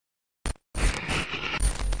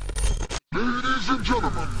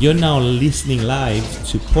You're now listening live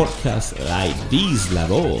to podcasts like these, lah,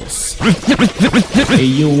 boss. Hey,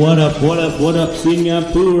 yo, what up,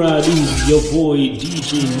 Singapura? This is your boy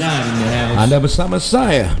DJ Nan in the house. Anda bersama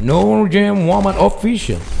saya, Nur Jam Muhammad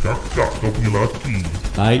Official. Kakak kau punya laki.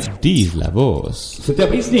 Like these, lah, boss. Setiap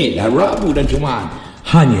Isnin, Rabu dan Jumaat,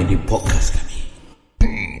 hanya di podcast kami.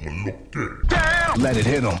 Let it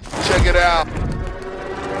hit 'em. Check it out.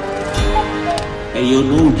 Hey, yo,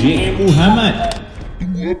 no Jam Muhammad.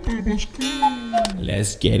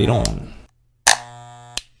 Let's get it on.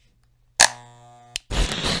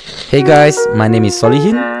 Hey guys, my name is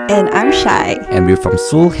Solihin And I'm Shy. and we're from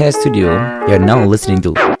Soul Hair Studio. You're now listening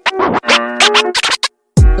to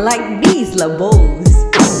Like these labos.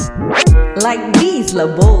 Like these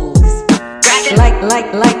labos.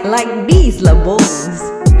 Like these labos.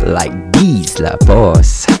 Like These lah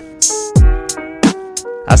boss.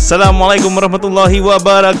 Assalamualaikum warahmatullahi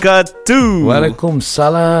wabarakatuh.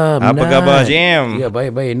 Waalaikumsalam. Apa khabar, Jam? Ya,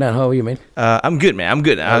 baik. Nan, how are you, man? I'm good, man. I'm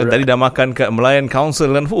good. Tadi dah makan kat Melayan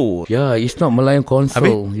Council kan. Yeah, it's not Melayan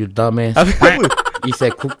Console, you dumbass. Apa? It's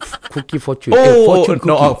a cookie fortune. Fortune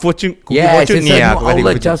cookie. Fortune cookie Yes, fortune it's ni. a new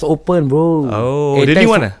outlet just open, bro. Oh, the thanks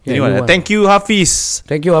new one for- ah? The new one. Thank you, Hafiz.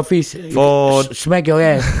 Thank you, Hafiz. For- Smack your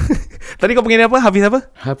ass. Tadi kau panggil dia apa? Hafiz apa?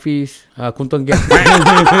 Hafiz, Kuntong Gang.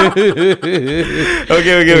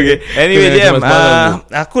 Okay. Anyway, Yeah, Jam, semalam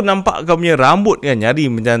aku nampak kau punya rambut kan jadi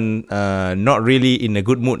macam not really in a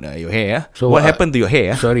good mood your hair. So, What happened to your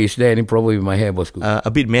hair? Sorry, is there any problem with my hair, boss? A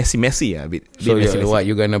bit messy, a bit So messy. what,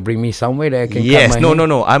 you gonna bring me somewhere that I can Yes, cut my hair?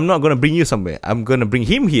 no. I'm not gonna bring you somewhere. I'm gonna bring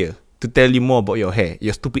him here to tell you more about your hair,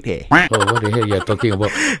 your stupid hair. Oh, what the hell you are talking about?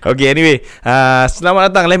 Okay, anyway, selamat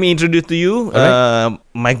datang. Let me introduce to you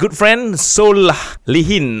my good friend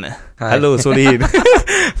Solihin. Hi. Hello, Solihin.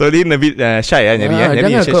 Solihin a bit shy jadi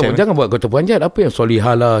Jangan buat kau terpanjat. Apa yang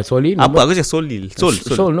Solihala, Solin? Apa aku cakap Solil?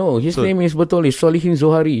 Sol, no. His name is betul is Solihin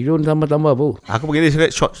Zohari. You don't tambah-tambah, bro. Aku panggil dia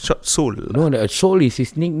short Sol. No, Sol is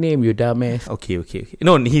his nickname, you dumbass. Okay.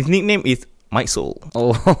 No, his nickname is My Soul.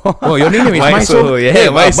 Oh, Oh, your nickname is My My Soul, Soul? yeah,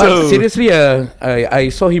 My but Soul. seriously, I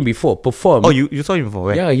saw him before perform. Oh, you saw him before?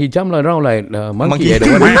 Where? Yeah, he jumped around like Monkey.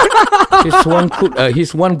 monkey.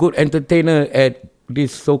 He's one good entertainer at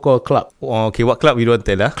this so-called club. Oh, okay, what club you don't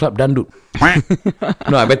tell? Club Dandut.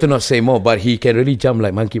 No, I better not say more, but he can really jump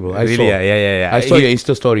like monkey, bro. I Really? saw. Yeah. I saw your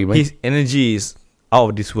Insta story, man. His energy is out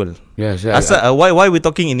of this world. Yes, Why we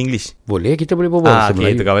talking in English? boleh, kita boleh berbual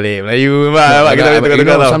Okay, Melayu. tukar balik Melayu. Kita You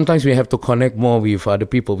know, tukar. sometimes we have to connect more with other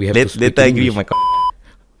people. We have to speak Later I agree with English.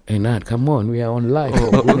 my Nat, come on, we are on live.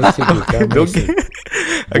 Okay.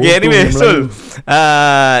 Okay, anyway, so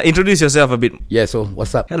introduce yourself a bit. Yeah, so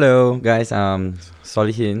what's up? hello guys.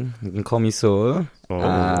 Solihin. You can call me Soul.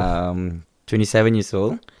 27 years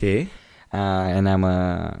old. Okay. And I'm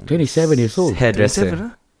a 27 years old. hairdresser. 27,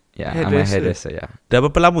 huh? Yeah, Hairdresser. I'm a hairdresser. Yeah. Dah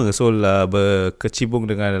berapa lama Sol berkecimpung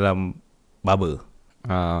dengan dalam barber?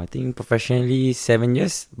 I think professionally 7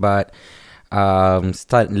 years, but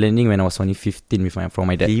start learning when I was only 15 from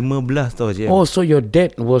my dad. 15 tau je. Oh, so your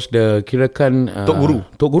dad was the kirakan Tok Guru.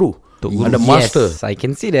 Tok Guru. Guru. The master. Yes, I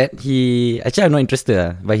can see that. I'm not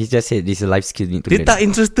interested, but he just said this is a life skill you need to Dia learn. tak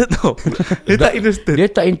interested tau. Dia tak interested. Dia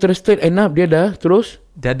tak interested enough, dia dah terus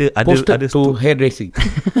Dia ada posted to hairdressing.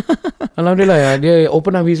 Alhamdulillah ya, dia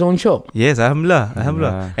open up his own shop. Yes,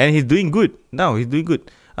 Alhamdulillah. And he's doing good. Now he's doing good.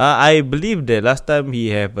 I believe that last time he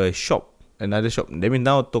have a shop, another shop. That means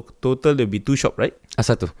now total there be 2 shop, right?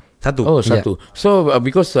 Satu. Satu. Oh, satu. So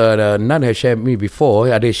because Nan has shared me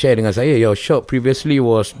before, ada share dengan saya, your shop previously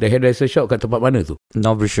was the hairdresser shop kat tempat mana tu?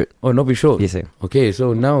 Novel shoot. Oh, Novi Shore. Yes, sir. Okay,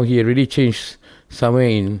 so now he already changed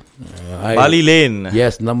somewhere in Bali Lane.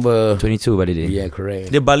 Yes, number 22 by the day. Yeah,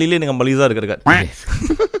 correct. Dia Bali Lane dengan Baliza dekat-dekat. Yes.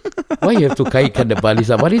 Why you have to kaitkan the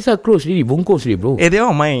Baliza? Baliza close ni, bungkus ni, bro. They are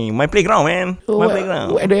my playground, man. So My what,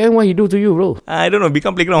 playground. at the end, what he do to you, bro? I don't know,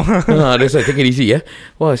 become playground. That's why, take it easy, yeah.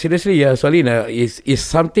 Wow, seriously, Solin, is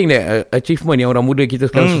something that achievement yang orang muda kita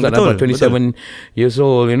sekarang susah betul, dapat. 27 years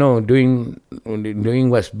old, you know, doing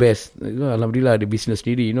what's best. You know, Alhamdulillah, the business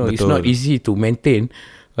sendiri, you know, it's Betul. not easy to maintain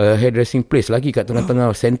a hairdressing place lagi kat tengah-tengah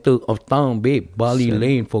center of town, babe. Bali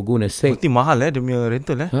Lane, for goodness sake. Berarti mahal dia punya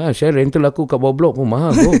rental Saya rental aku kat bawah blok pun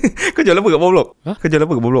mahal, bro. Kau jual apa kat bawah blok? Hah? Kau jual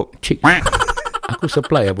apa kat bawah blok? Cik. Aku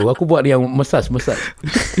supply bro. Aku buat yang massage.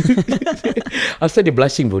 Asal dia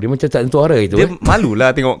blushing bro. Dia macam tak tentu arah itu. Dia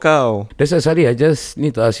malulah tengok kau. That's why sorry, I just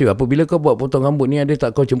need to ask you, apabila kau buat potong rambut ni, ada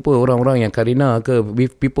tak kau jumpa orang-orang yang Karina ke,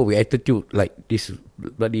 with people with attitude like this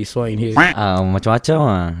bloody swine here. Macam-macam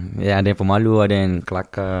lah. Ada yang pemalu, ada yang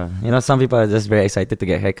kelakar. You know, some people are just very excited to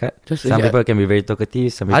get haircut. Some people can be very talkative.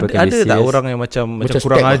 Some people can be serious. Ada tak orang yang macam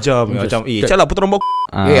kurang ajar, macam cakap potong rambut.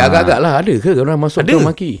 Agak-agak lah. Ada ke orang masuk ke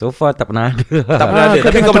maki? So far tak pernah ada. Tak pernah ada.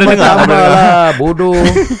 Tapi kau pernah dengar lah. Bodoh.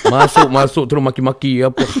 Masuk terus maki-maki.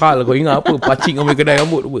 Apa hal kau ingat apa? Pacing kau punya kedai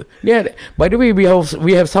rambut apa? By the way,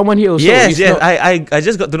 we have someone here also. Yes. I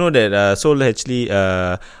just got to know that Soul actually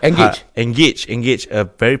engage a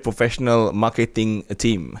very professional marketing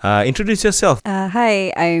team. Introduce yourself.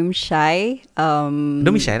 Hi, I'm Shai.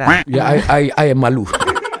 Don't be shy lah. Yeah, I am malu.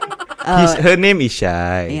 Her name is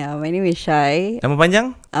Shai. Yeah, my name is Shai. Nama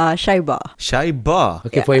panjang? Shaiba. Shaiba.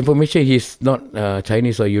 Okay, for information, he's not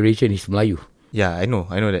Chinese or Eurasian. He's Melayu. Yeah, I know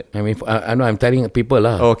that. I mean, I know I'm telling people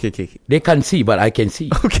lah. Oh, okay. They can't see, but I can see.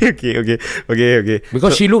 Okay.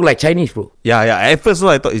 Because she look like Chinese, bro. Yeah. At first,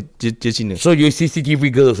 I thought it's Cina. So you CCTV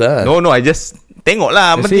girls, ah? No, I just tengok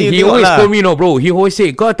lah. See, he always told me, no, bro. He always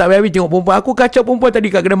say, kau tak payah tengok perempuan. Aku kacau perempuan tadi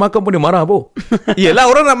kat kedai makan pun dia marah, bro. Yelah,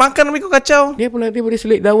 orang nak makan tapi kau kacau. Dia boleh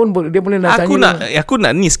selit daun, dia boleh nak tanya. Aku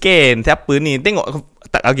nak ni scan siapa ni. Tengok.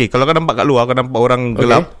 Okay, kalau kau nampak kat luar, kau nampak orang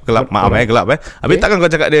gelap. Maaf gelap. Habis takkan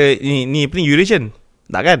kau cakap dia ni apa ni Eurasian?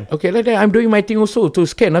 Tak kan? Okay, like that. I'm doing my thing also to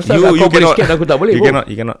scan. Asal kau boleh scan, aku tak boleh. You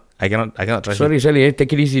cannot. I cannot trust you. Sorry,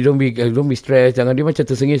 take it easy. Don't be stressed. Jangan dia macam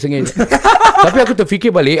tersengih-sengih. Tapi aku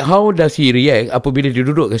terfikir balik, how does he react apabila dia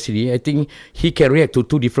duduk kat sini? I think he can react to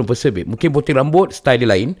two different person, babe. Mungkin poting rambut, style dia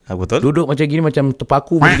lain. Betul. Duduk macam gini, macam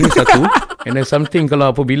terpaku begini satu. And then something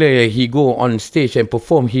kalau apabila he go on stage and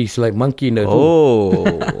perform, he's like monkey in the room.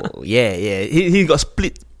 Oh, yeah. He got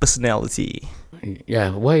split personality.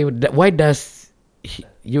 Yeah, why does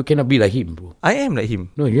you cannot be like him, bro? I am like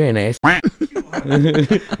him. No, you're an ass.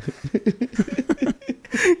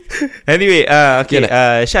 Anyway, okay,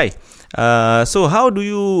 Shai. So how do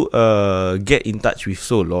you get in touch with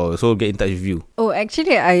Soul, or Soul get in touch with you? Oh,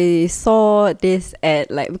 actually, I saw this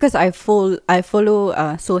at because I follow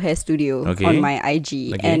Soul Hair Studio on my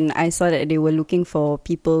IG, and I saw that they were looking for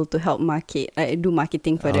people to help do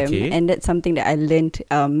marketing for them, and that's something that I learned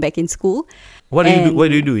back in school. What do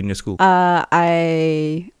you do in your school?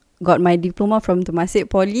 I got my diploma from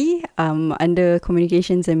Temasek Poly under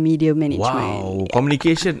Communications and Media Management. Wow,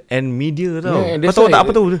 Communication and Media tau. Yeah, kau tahu tak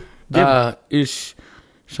apa tu? Is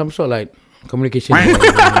some sort like communication.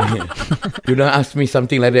 You don't ask me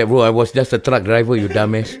something like that, bro. I was just a truck driver, you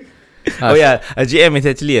dumbass. A GM is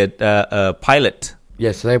actually a pilot.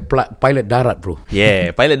 Yes, saya pilot darat, bro.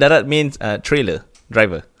 Yeah, pilot darat means trailer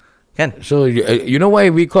driver. Kan? So you know why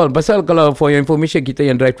we call? Pasal kalau for your information, kita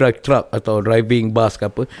yang drive truck atau driving bus ke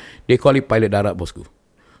apa, they call it pilot darat, bosku.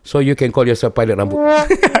 So you can call yourself pilot rambut.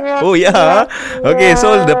 Oh yeah. Okay,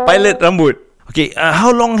 so the pilot rambut. Okay,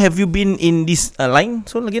 how long have you been in this line?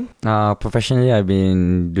 So again? Professionally, I've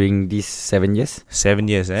been doing this 7 years. 7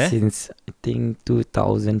 years, Since I think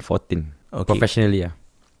 2014. Okay. Professionally, yeah.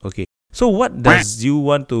 Okay. So what does you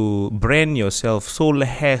want to brand yourself Soul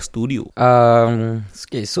Hair Studio?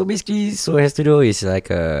 Okay, so basically Soul Hair Studio is like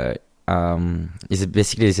it's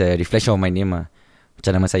a reflection of my name,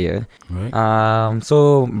 macam nama saya. Right.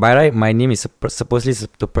 So by right, my name is supposedly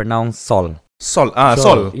to pronounce Sol. Sol.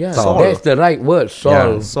 Yeah, Sol. that's the right word.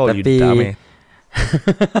 Sol. Yeah, Sol, you dummy.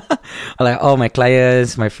 Like all my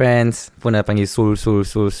clients, my friends pun dah panggil Soul.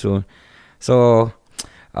 So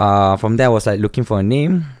from there I was like looking for a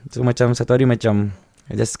name. So macam satu hari macam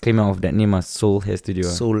I just came out of that name, Soul Hair Studio.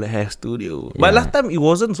 Soul Hair Studio. Yeah. But last time it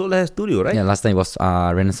wasn't Soul Hair Studio, right? Yeah, last time it was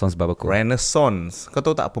Renaissance Barberco. Renaissance. Kau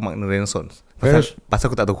tahu tak apa makna Renaissance? Pasal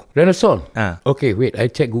aku tak tahu. Renaissance. Okay, wait,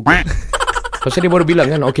 I check Google. Pasal dia baru bilang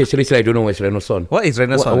kan, okay, seriously, I don't know what's Renaissance. What is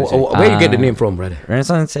Renaissance? Where you get the name from, brother?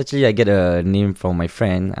 Renaissance, actually, I get a name from my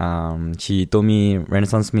friend. She told me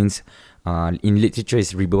Renaissance means, in literature,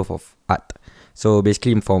 is rebirth of art. So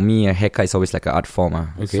basically, for me, a haircut is always like an art form.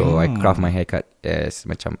 Okay. So I craft my haircut as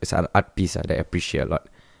macam it's an art piece that I appreciate a lot.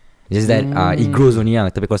 It's just that it grows only.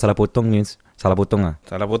 Tapi kalau salah potong means salah potong.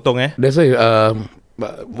 Salah potong That's why.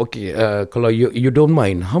 Okay. Kalau you don't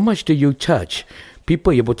mind, how much do you charge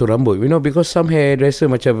people yang potong rambut? You know, because some hairdresser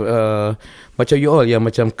macam you all yang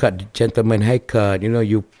macam cut gentleman haircut. You know,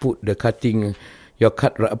 you put the cutting, your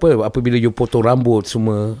cut apabila you potong rambut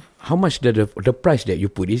semua. How much the price that you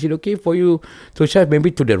put? Is it okay for you to charge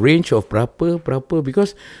maybe to the range of berapa?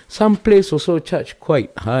 Because some place also charge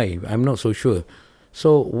quite high. I'm not so sure.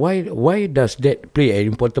 So why does that play an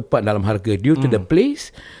important part dalam harga? Due to the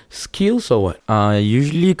place, skills or what?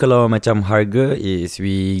 Usually kalau macam harga is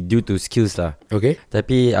we due to skills lah. Okay.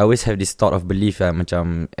 Tapi I always have this thought of belief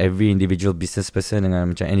macam every individual business person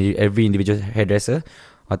dengan macam every individual hairdresser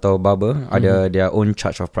atau barber ada their own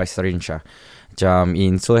charge of price range lah. Macam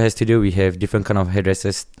in Soul Hair Studio, we have different kind of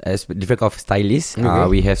hairdressers, different kind of stylists.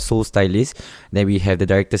 We have soul stylists, then we have the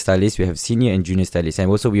director stylist, we have senior and junior stylists, and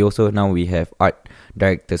also we have art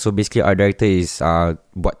director. So basically art director is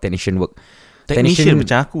buat technician work. Technician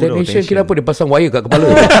macam aku Technician kira apa? Dia pasang wire kat kepala.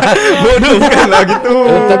 Bodoh, bukanlah gitu.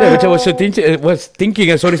 Tak ada, macam was thinking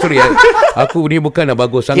sorry aku ni bukanlah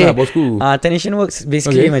bagus sangat bosku. Technician works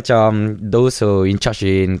basically macam those who in charge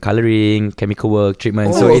in colouring, chemical work,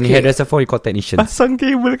 treatment. So in hairdresser form, we call technician. Pasang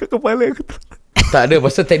kabel kat kepala aku. Tak ada,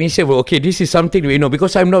 pasal technician bro. Okay, this is something we know,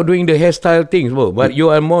 because I'm not doing the hairstyle things bro, but you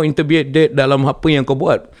are more intermediate dalam apa yang kau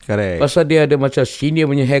buat. Correct. Pasal dia ada macam senior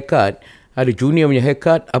punya haircut, ada junior punya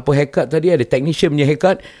haircut, apa haircut tadi, ada technician punya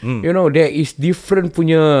haircut. You know, there is different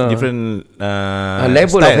punya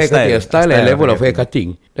level of haircut, style and level of hair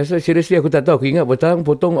cutting. That's why seriously aku tak tahu. Aku ingat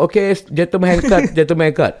potong okay, gentleman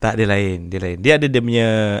haircut. Tak, dia lain. Dia ada dia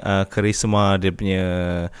punya karisma, dia punya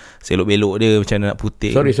selok-belok dia macam nak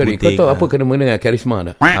putih. Sorry kau tahu apa kena mengena dengan karisma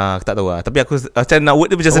tak? Aku tak tahu lah. Tapi aku macam nak word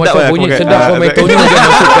dia macam sedap lah. Bunyi sedap kau main tone je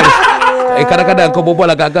masuk karisma. Kadang-kadang kau berbual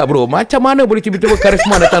agak-agak bro. Macam mana boleh tiba-tiba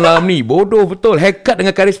karisma datang dalam ni? Bodoh betul. Haircut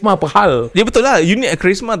dengan karisma apa hal? Dia betul lah. You need a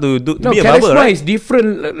charisma to be a barber, charisma right? is different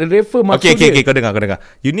level maksud dia. Okay, kau dengar.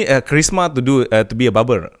 You need a charisma to be a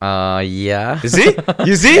barber. Yeah.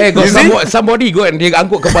 You see? Somebody go and dia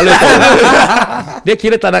angkut kepala kau. Dia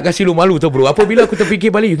kira tak nak kasih lu malu tu bro. Apabila aku terfikir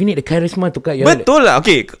balik, you need a charisma to cut your hair. Betul lah.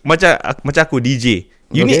 Okay, macam aku DJ.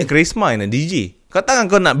 You need a charisma in a DJ. Kau takkan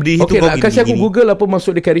kau nak beri itu kau kasih aku Google apa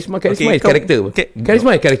maksud dia karisma. Karisma is character.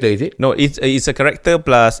 Karisma is character, is it? No, it's a character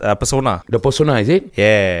plus persona. The persona, is it?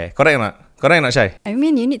 Yeah, correct nak Syai? I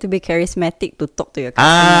mean, you need to be charismatic to talk to your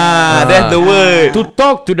customer. That's the word. To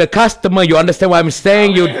talk to the customer, you understand what I'm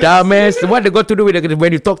saying, you dumbass? What they got to do with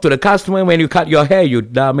when you talk to the customer, when you cut your hair, you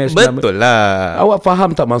dumbass? Betul lah. Awak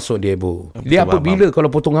faham tak maksud dia, bu? Dia apabila kalau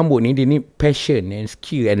potong rambut ni, dia need passion and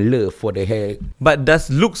skill and love for the hair. But does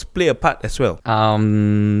looks play a part as well?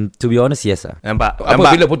 To be honest, yes. Nampak?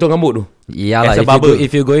 Apabila potong rambut tu? Yeah lah.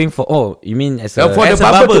 If you're going for, you mean as a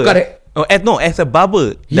barber to cut hair? As a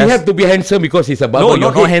barber. He have to be handsome because he's a barber.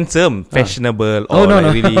 No, not handsome. Fashionable. No.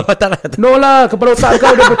 Really. No lah, kepala otak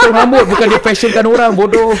kau dia potong rambut, bukan dia fashionkan orang,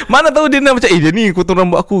 bodoh. Mana tahu dia nak macam, dia ni potong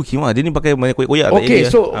rambut aku. Kima, dia ni pakai koyak-koyak. Okay,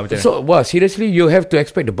 so seriously, you have to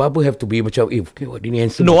expect the barber have to be macam, okay, dia ni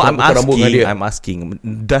handsome. No, I'm asking.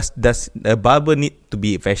 Does a barber need to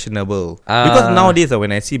be fashionable? Because nowadays,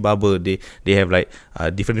 when I see barber, they have like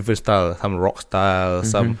different style. Some rock style,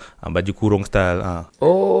 some baju kurung style.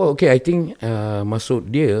 Okay, I think maksud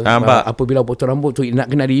dia apabila potong rambut tu nak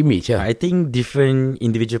kena ada image lah. I think different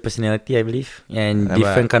individual personality, I believe, and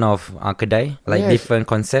different kind of kedai, like different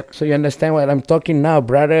concept. So you understand what I'm talking now,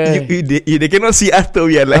 brother? They cannot see us though.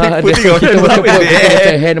 We are like putting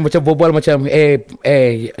our hand macam berbual macam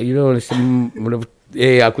you know,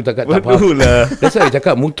 aku tak faham lah. That's why I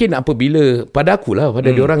cakap mungkin apabila pada akulah, pada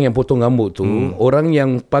diorang yang potong rambut tu, orang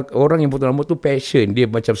yang potong rambut tu passion dia,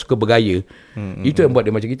 macam suka bergaya. Itu yang buat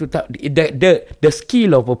dia macam gitu. Tak, the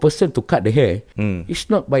skill of a person to cut the hair it's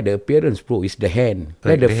not by the appearance bro, it's the hand.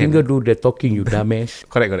 Let the finger do the talking, you dumbass.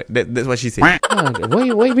 Correct. That's what she said.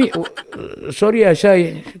 Why me? Sorry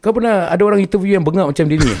Syai, kau pernah ada orang interview yang bengak macam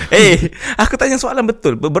dia ni? Aku tanya soalan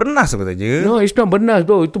betul. Bernas aku tanya. No, it's not bernas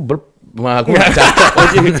bro. Itu aku nak cakap.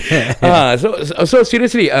 So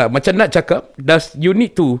seriously, macam nak cakap, does you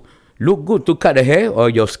need to look good to cut the hair, or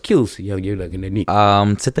your skills yang you like kena need?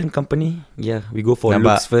 Certain company, we go for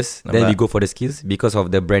looks first, then we go for the skills because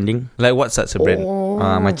of the branding. Like what such a brand?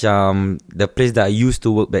 Macam the place that I used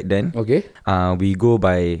to work back then. Okay. We go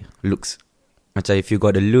by looks. Macam if you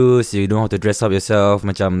got the looks, you know how to dress up yourself.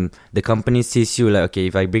 Macam the company sees you like, okay,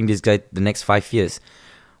 if I bring this guy the next 5 years,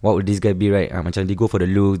 what would this guy be, right? Macam they go for the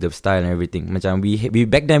look, the style and everything. Macam we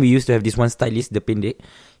back then we used to have this one stylist, the pendek.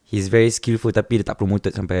 He's very skillful, tapi dia tak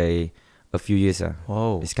promoted sampai a few years.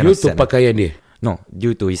 Wow. Due to pakaian dia? No,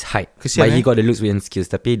 due to his height. Kesian, but he got the looks and skills,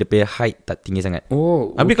 tapi dia punya height tak tinggi sangat.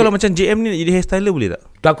 Habis kalau macam JM ni jadi hairstyler boleh tak?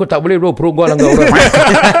 Aku tak boleh bro, perut gua langgar orang.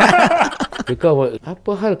 Kau,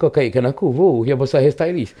 apa hal kau kaitkan aku bro yang pasal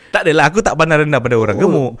hairstylist? Tak adalah, aku tak pandang rendah pada orang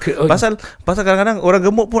gemuk. Pasal kadang-kadang orang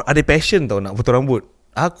gemuk pun ada passion tau nak potong rambut.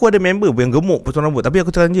 Aku ada member yang gemuk potong rambut, tapi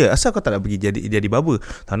aku cakap dia, asal kau tak nak pergi jadi barber?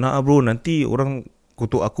 Tak nak bro, nanti orang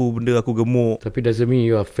kutuk aku, benda aku gemuk. Tapi doesn't mean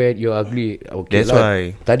you are fat, you are ugly. Okay, That's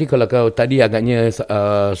why. Tadi kalau kau tadi agaknya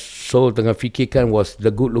Soul tengah fikirkan was the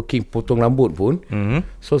good looking potong rambut pun.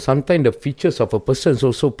 So sometimes the features of a person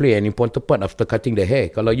also play an important part after cutting the hair.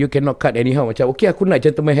 Kalau you cannot cut anyhow, macam okay aku nak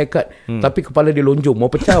gentleman haircut, tapi kepala dia lonjong, mau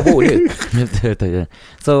pecah pun dia. Betul.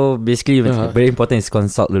 So basically very important is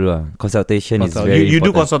consult dulu lah. Consultation is very you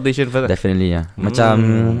important. do consultation first. Definitely Macam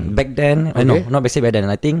back then, no, not back then,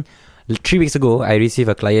 I think 3 weeks ago I received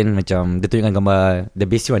a client, macam dia tunjukkan gambar the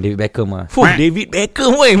basic one, David Beckham lah. David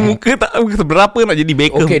Beckham muka tak berapa nak jadi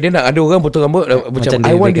Beckham. Okay, dia nak ada orang potong rambut macam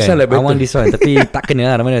I want this one like Beckham. I want this one tapi tak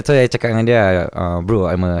kena lah mana. So saya cakap dengan dia, bro,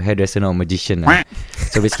 I'm a hairdresser, not a magician lah.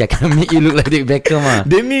 So basically I can make you look like David Beckham lah.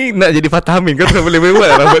 Dia ni nak jadi Fatah Amin. Kau tak boleh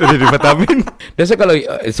buat rambut dia jadi Fatah Amin. That's why kalau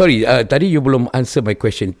tadi you belum answer my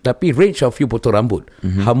question. Tapi range of you potong rambut,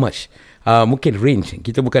 how much? Mungkin range.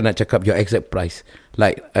 Kita bukan nak cakap your exact price.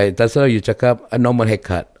 Like terserah you cakap a normal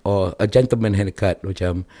haircut or a gentleman haircut.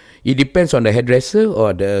 Macam it depends on the hairdresser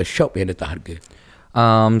or the shop yang letak harga.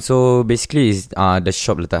 So basically is the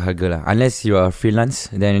shop letak harga lah. Unless you are freelance,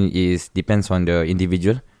 then it depends on the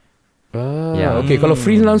individual. Okay. Kalau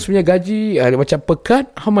freelance punya gaji macam per cut,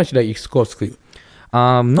 how much does it cost to you?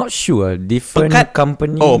 Not sure. Different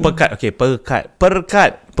company. Oh, per cut. Okay, per cut.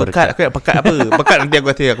 Aku nak per cut apa? Per cut nanti aku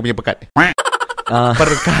kata aku punya per cut.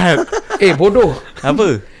 Per cut. Bodoh.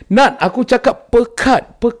 Apa? Nat, aku cakap per cut.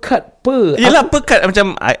 Yelah, per cut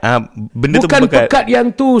macam benda bukan tu per cut. Bukan per cut yang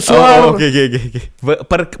tu suara. Okay.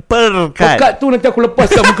 Per cut. Per cut tu nanti aku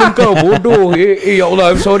lepaskan muka kau. Bodoh. Ya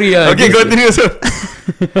Allah, I'm sorry lah. Okay, continue sir.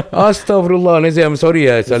 Astaghfirullahaladzim, I'm sorry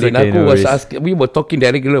lah Salin. Okay, Aku was asking, we were talking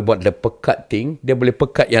directly about the per cut thing. Dia boleh per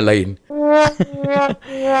cut yang lain.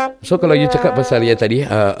 So kalau you cakap pasal yang tadi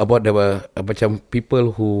about the macam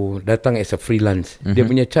people who datang as a freelance, dia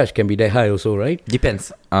punya charge can be that high also, right?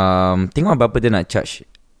 Depends. Tengok berapa dia nak charge.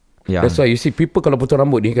 That's why you see people kalau potong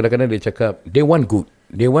rambut ni kadang-kadang dia cakap they want good,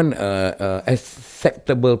 they want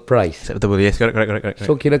acceptable price. Acceptable, yes, correct.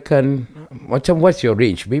 So kirakan macam what's your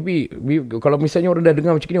range? Maybe kalau misalnya orang dah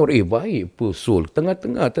dengar macam ni, orang baik apa Soul,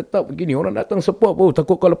 tengah-tengah tetap begini, orang datang support pun,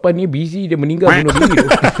 takut kalau lepas ni busy dia meninggal bunuh diri tu.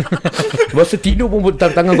 Masa tidur pun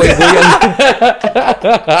tangan goyang-goyang.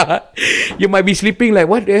 You might be sleeping like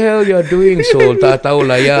what the hell you are doing Soul, tak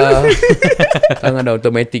tahulah ya. Tangan dah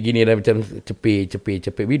automatic gini dah macam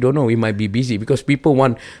cepet. We don't know, we might be busy because people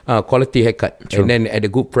want quality haircut. True. And then at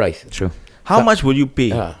a good price. True. How much will you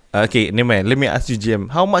pay? Okay, never mind. Let me ask you,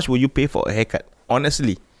 GM. How much will you pay for a haircut?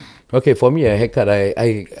 Honestly. Okay, for me a haircut,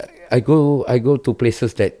 I go to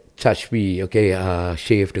places that charge me. Okay,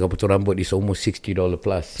 shave dengan potong rambut is almost $60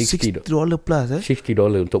 plus. $60 plus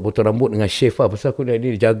 $60 untuk potong rambut dengan shave lah. Pasal aku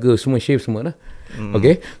ni jaga semua, shave semua lah.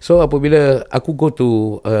 Okay, so apabila aku go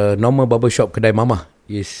to normal barber shop, kedai mama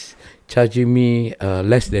is charging me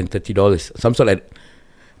less than $30. Some sort like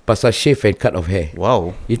pasal shave and cut of hair.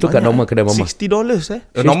 Wow. Itu kat normal kedai mama. $60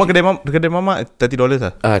 Normal kedai mama $30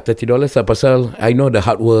 lah. $30 lah. Pasal I know the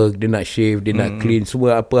hard work. Dia nak shave, dia nak clean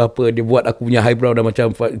semua apa-apa. Dia buat aku punya eyebrow dah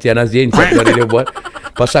macam Tiana Zain. Dia buat.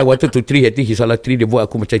 Pasal waktu tu 3, I think salah 3, dia buat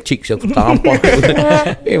aku macam chicks. Aku tak nampak.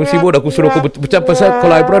 Sibuk aku suruh aku macam pasal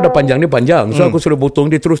kalau eyebrow dah panjang, dia panjang. So aku suruh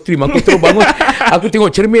potong dia terus trim. Aku terus bangun. Aku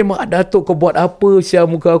tengok cermin, mak Datuk kau buat apa siapa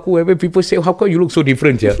muka aku. And people say, how come you look so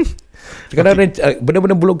different ya? Kadang-kadang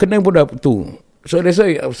benda-benda belum kenal pun dah tu. So that's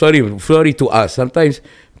why sorry to ask. Sometimes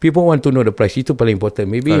people want to know the price. Itu paling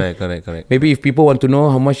important. Maybe correct. Maybe if people want to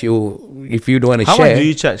know how much if you don't want to how share. How much do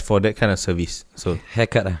you charge for that kind of service? So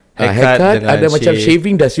haircut lah. Haircut ada macam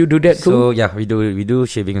shaving. Does you do that too? So yeah, we do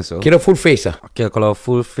shaving also. Kira full face lah. Okay, kalau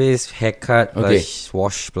full face haircut plus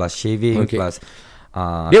wash plus shaving plus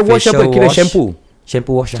dia wash apa? Kira shampoo.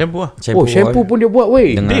 Shampoo wash. Shampoo pun dia buat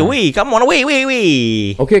weh. Come on,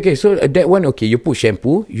 wait. Okay. So that one, okay, you put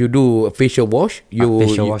shampoo, you do facial wash,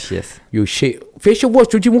 wash, yes. You shave. Facial wash,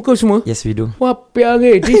 cuci muka semua? Yes, we do. Wah, piang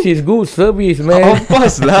this is good service, man. Of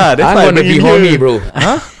course lah. I'm gonna be horny, bro.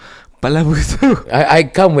 Huh? Pala begitu. I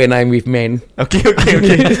come when I'm with men. Okay.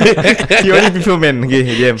 You only prefer men.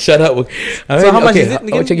 Okay, jam. Shut up. So how much is it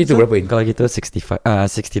again? Macam gitu berapa? Kalau gitu $60.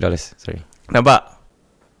 Sorry. Nampak?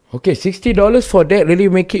 Okay, $60 for that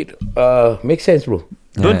really make make sense, bro.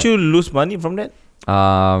 Don't you lose money from that?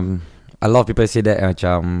 A lot of people say that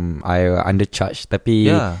macam I undercharge.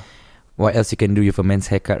 Tapi what else you can do with a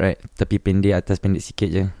men's haircut, right? Tapi pendek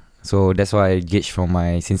sikit je. So that's why I gauge from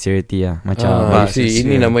my sincerity lah. Macam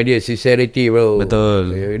ini nama dia sincerity, bro.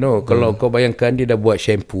 Betul. You know, kalau kau bayangkan dia dah buat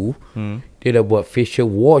shampoo, dia dah buat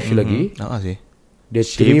facial wash lagi. Sih. Dia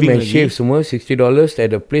trim and shave semua $60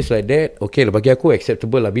 at a place like that. Okay lah, bagi aku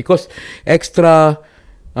acceptable lah. Because extra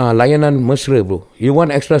Layanan mesra bro. You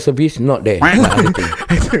want extra service? Not there.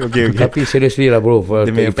 okay. Tapi seriously lah bro,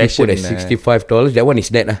 if you put at $65, that one is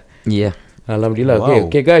net lah. Yeah. Alhamdulillah. Wow.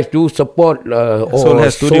 Okay guys, do support Soul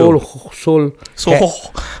Hair Studio. Soul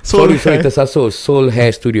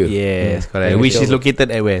Hair Studio. Yes, correct. Which is located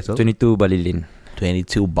at where? So? 22 Bali Lane.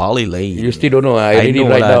 22 Bali Lane. You still don't know. I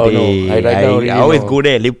always go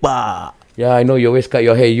there. Lepak. Yeah, I know you always cut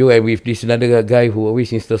your hair. You and with this another guy who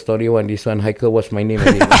always Insta story one. This one, Hiker, what's my name? I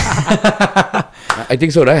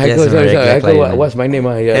think so, right? Hiker, Hiker, what's my name?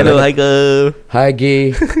 Yeah, hello, Hiker. Hi,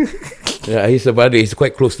 gay. Yeah, he's a brother. He's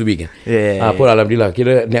quite close to me. Yeah. Pun Alhamdulillah.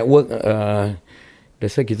 Kira network.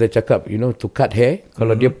 That's why kita cakap, to cut hair.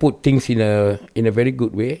 Kalau dia put things in a very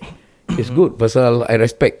good way, it's good. Pasal I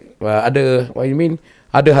respect. What you mean?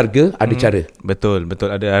 Ada harga, ada cara. Betul.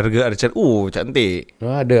 Ada harga, ada cara. Cantik.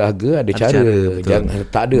 Ada harga, ada cara. Jangan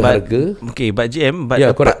tak ada harga. Okay, but GM,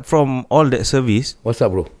 apart from all that service, what's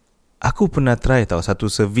up bro? Aku pernah try tau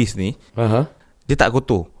satu service ni. Dia tak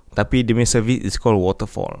kotor, tapi dia punya service is called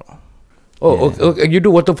waterfall. Okay, you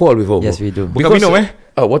do waterfall before? Yes, we do. Bukan minum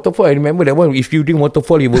waterfall, I remember that one. If you drink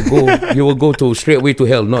waterfall, you will go to straight away to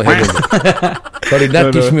hell, not heaven. Sorry,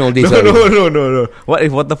 that teach me all this. No. What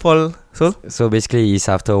if waterfall? So basically is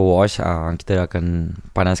after wash, kita akan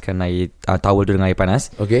panaskan air towel tu dengan air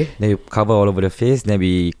panas. Okay. Then we cover all over the face. Then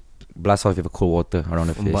we blast off with cold water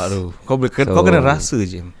around the face. Kau kena rasa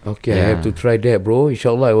je. Okay, I have to try that, bro.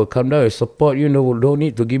 InsyaAllah I will come down and support you. No, don't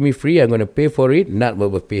need to give me free. I'm going to pay for it. Not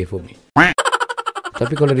will pay for me.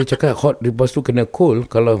 Tapi kalau dia cakap hot, lepas tu kena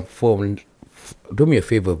cold. Kalau do me a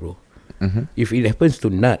favor, bro. If it happens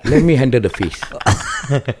to Nat, let me handle the face.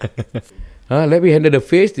 Let me handle the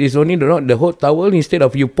face. It's only the hot towel. Instead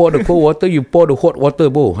of you pour the cold water, you pour the hot water,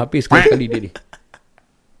 bro. Habis sekali dia ni.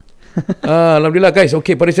 Alhamdulillah guys.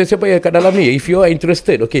 Okay, pada siapa yang kat dalam ni, if you are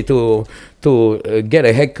interested, okay, to get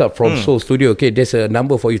a haircut from Soul Studio, okay, there's a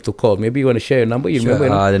number for you to call. Maybe you want to share your number. You sure.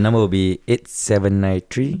 remember? The number will be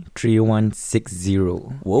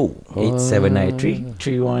 8793-3160. Whoa.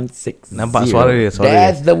 8793-3160. Nampak suara dia.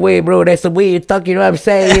 That's the way, bro. That's the way you talking. You know what I'm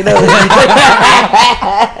saying?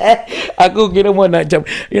 Aku kira mau nak jam.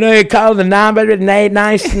 You call the number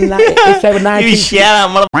 89793. You share lah.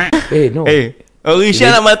 No. Isya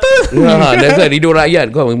nak mata. That's why Rido Rakyat.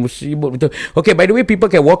 Kau sibuk betul. Okay, by the way, people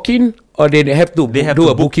can walk in or they have to do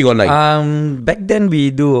a booking online? Back then we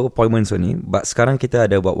do appointments only, but sekarang kita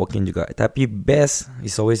ada buat walk-in juga. Tapi best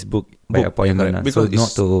is always book by appointment. So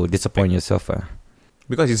not to disappoint yourself.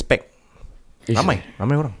 Because it's packed. Ramai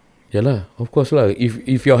orang. Yalah, of course lah.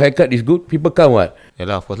 If your haircut is good, people come what?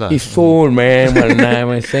 Yalah, of course lah. It's Soul, man. What am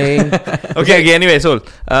I saying? Okay, anyway, Soul.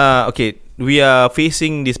 Okay, we are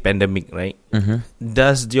facing this pandemic, right?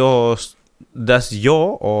 Does your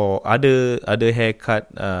or other haircut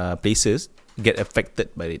places get affected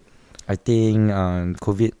by it? I think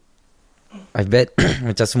COVID, I bet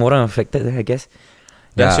macam semua orang affected, I guess.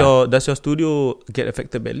 Does your studio get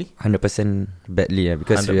affected badly? 100% badly,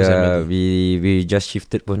 because we just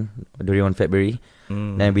shifted pun during February.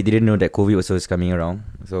 And we didn't know that COVID was always coming around.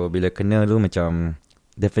 So bila kena tu macam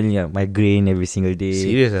definitely migraine every single day.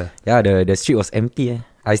 Serious ah? Yeah, the street was empty.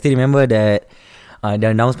 I still remember that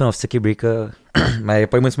the announcement of circuit breaker. My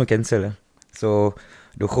appointment semua cancel. So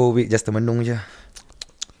the whole week just termenung je.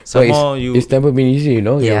 It's never been easy,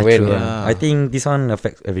 Yeah, true. I think this one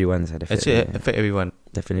affects everyone. Actually, affect everyone.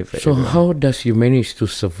 Definitely affect So everyone. how does you manage to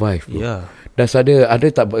survive, bro? Yeah. Does ada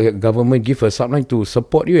tak government give a something to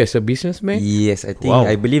support you as a businessman? Yes, I think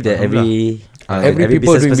I believe that every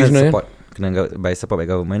people doing business kena support by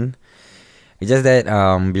government. It's just that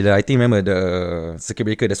bila I think remember the circuit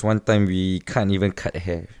breaker, there's one time we can't even cut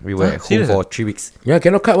hair. We were at home for 3 weeks. Yeah,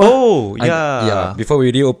 cannot cut. Yeah. Before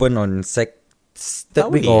we reopen on third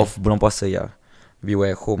week of bulan puasa, we were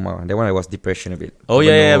at home. That one I was depression a bit.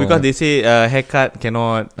 Because they say haircut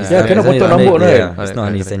cannot. Cannot potong rambut, right? It's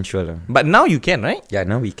not essential. But now you can, right? Yeah,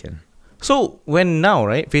 now we can. So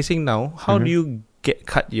facing now, how do you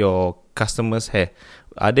cut your customers' hair?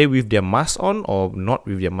 Are they with their mask on or not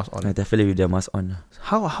with their mask on? Definitely with their mask on.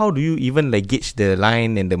 How do you even gauge the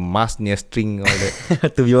line and the mask near string all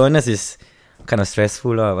that? To be honest, it's kind of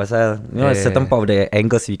stressful lah. Pasal certain part of the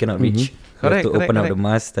angles we cannot reach. Correct, to open up the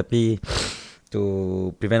mask, tapi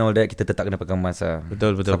to prevent all that kita tetap kena pegang mask lah.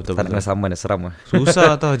 Betul. Tak kena sama, dah seram lah.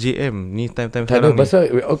 Susah tau GM ni time sekarang ni. Pasal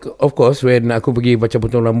of course when aku pergi macam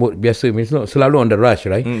potong rambut biasa, means not selalu on the rush,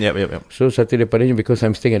 right? Yep. So satu daripadanya because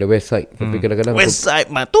I'm staying at the west side. Tapi kadang-kadang west side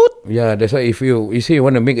matut. Yeah, that's why if you say you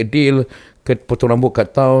want to make a deal, potong rambut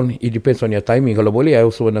kat town, it depends on your timing. Kalau boleh, I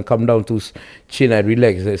also want to come down to chill and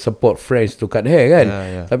relax, support friends to cut hair kan.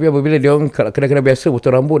 Tapi apabila dia orang kena biasa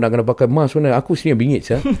potong rambut, nak kena pakai mask mana, aku sini bingit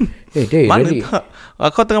sah. Mana really? Tak?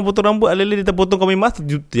 Kau tengah potong rambut, alih-alih dia terpotong kau punya mask,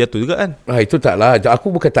 terjatuh juga kan? Itu tak lah. Aku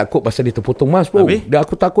bukan takut pasal dia terpotong mask bro.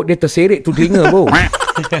 Aku takut dia terseret tu telinga bro.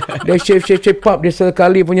 Dia shave pap, dia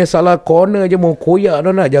sekali punya salah corner je mau koyak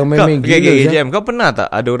dah nak. Jangan main-main gila. Jam, kau pernah tak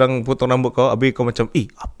ada orang potong rambut kau, habis kau macam,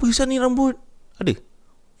 apa isah ni rambut? Ada?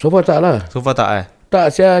 So far tak lah. Tak,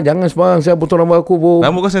 saya jangan sembarang saya potong rambut aku bro.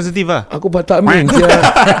 Rambut kau sensitif lah? Aku tak amin.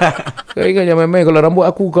 Kau ingat jangan main-main. Kalau rambut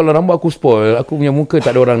aku spoil, aku punya muka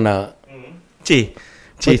tak ada orang nak.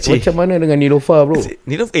 Macam mana dengan Nilofa bro?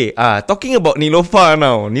 Talking about Nilofa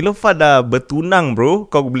now. Nilofa dah bertunang bro.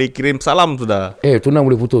 Kau boleh kirim salam sudah. Tunang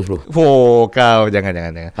boleh putus bro. Kau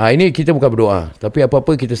jangan. Ini kita bukan berdoa, tapi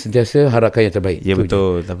apa-apa kita sentiasa harapkan yang terbaik. Ya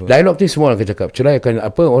betul. Dialog ni semua orang akan cakap. Cerai akan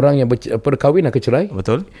orang yang berkahwin akan cerai.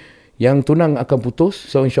 Betul. Yang tunang akan putus.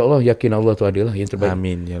 So insyaAllah yakin Allah tu adalah yang terbaik.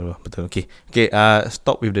 Amin ya Allah. Betul. Okay,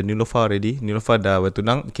 stop with the Nilofa already. Nilofa dah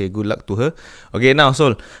bertunang. Okay, good luck to her. Okay, now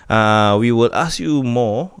Sol, we will ask you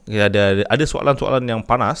more. Ada soalan-soalan yang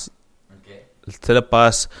panas. Okay.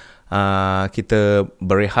 Selepas kita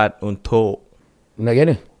berehat untuk nak pergi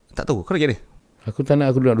mana? Tak tahu. Kau nak pergi mana? Aku tak nak.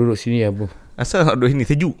 Aku nak duduk sini bro. Asal nak duduk sini?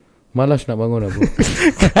 Sejuk. Malas nak bangun bro.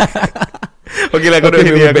 Okey lah, kau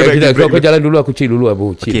jalan dulu, aku chill dulu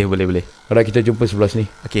bro. Okey, boleh. Alright, kita jumpa sebelah sini.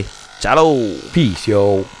 Okey. Ciao. Peace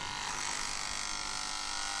yo.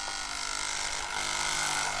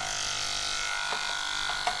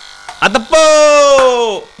 Atepo.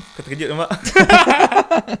 Kau terkejut nampak?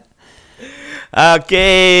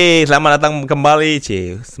 Okay, selamat datang kembali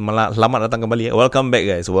Selamat datang kembali. Welcome back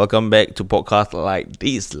guys. Welcome back to podcast like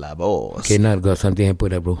this lah bos. Okay, now got something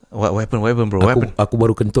happen bro. What happened bro? Aku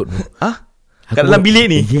baru kentut bro. Kat dalam bilik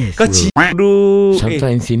ni? Yes kau bro.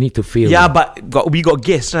 Sometimes you need to feel. Yeah, but we got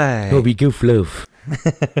guests right? No, we give love.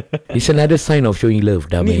 It's another sign of showing love.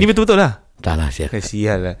 Ni betul-betul lah. Tak lah siap.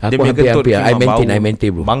 Sial lah. Dia hampir I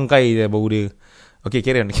maintain bro. Bangkai dia bau dia. Okay,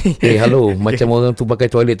 carry on. Hello. Macam orang tu pakai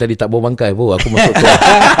toilet tadi tak bau bangkai bro. Aku masuk tu.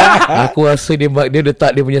 Aku rasa dia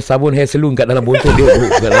letak dia punya sabun hair salon kat dalam botol dia bro.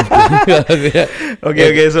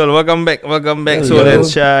 Okay, so welcome back Sol and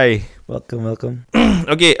Shy. Welcome.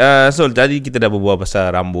 Okay, so tadi kita dah berbual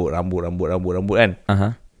pasal rambut kan.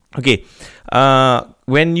 Okay,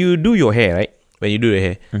 when you do your hair, right?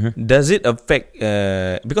 Does it affect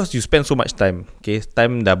because you spend so much time, okay,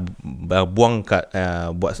 time dah buang kat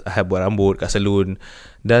buat rambut kat salon.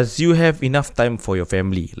 Does you have enough time for your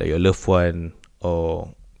family, like your loved one,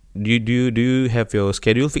 or do you have your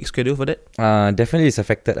fixed schedule for that? Definitely it's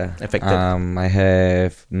affected. I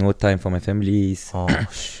have no time for my families.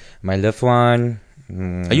 My loved one.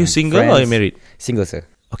 Are you single friends, or are you married? Single, sir.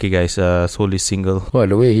 Okay guys, Sol is single.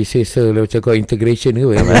 The way he says sir, macam kau integration ke?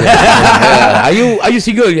 Are you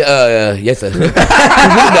single? Yes sir.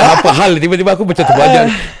 Dah apa hal tiba-tiba aku macam terbajang.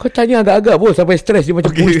 Kau tanya agak-agak bro, sampai stress dia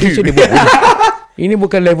macam police station dia buat. Ini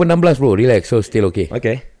bukan level 16 bro, relax. So still okay.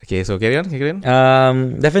 Okay, so carry on.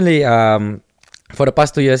 Definitely for the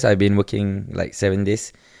past 2 years I've been working like 7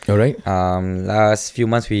 days. Alright. Last few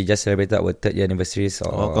months we just celebrated our 3rd year anniversary. So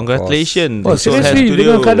congratulations. Seriously,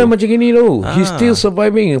 dengan keadaan macam gini loh. He's still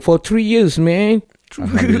surviving for 3 years, man.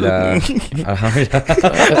 Alhamdulillah.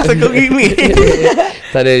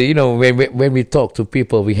 You know, when we talk to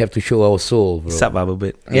people, we have to show our soul, bro. Sub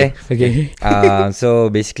bit. Yeah. Okay. So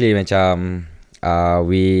basically macam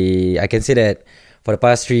I can say that for the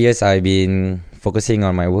past 3 years I've been focusing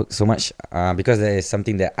on my work so much because that is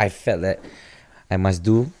something that I felt that I must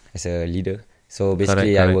do as a leader. So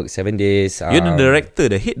basically correct. I work 7 days. You're the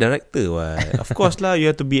director, the head director. Of course lah,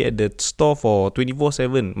 you have to be at the store for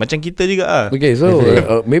 24/7. Macam kita juga Okay, so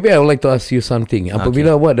maybe I would like to ask you something.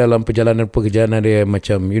 Apabila awak dalam perjalanan pekerjaan dia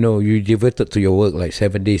macam, you know, you devoted to your work like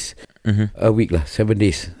 7 days a week lah, 7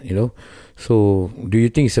 days, you know. So do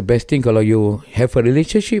you think it's the best thing kalau you have a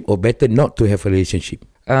relationship or better not to have a relationship?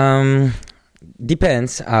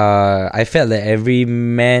 Depends. I felt that every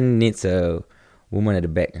man needs a woman at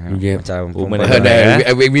the back. Yeah. Macam woman at the back.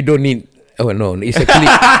 We don't need. Oh no, it's actually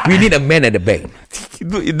we need a man at the back.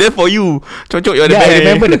 There for you. Cocok you at the back. I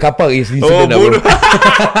remember the couple is bodoh.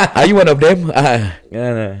 Are you one of them?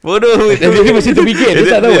 Bodoh. Dia masih terfikir.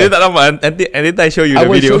 Dia tak tahu. Dia tak nampak. Nanti I show you the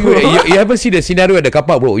video. You haven't see the scenario at the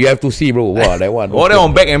couple, bro. You have to see, bro. Wow, that one. Oh, that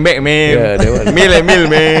one back and back, man. Yeah, that one.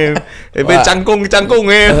 Mil, man. Cangkung,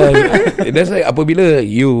 man. That's like apabila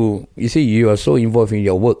you see you are so involved in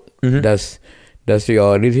your work. Does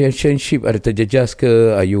your relationship ada terjejas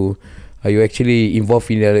ke? Are you actually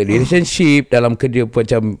involved in a relationship dalam kerja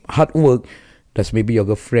macam hard work? Does maybe your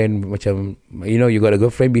girlfriend macam, you know, you got a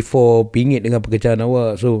girlfriend before bingit dengan pekerjaan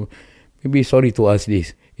awak, so maybe sorry to ask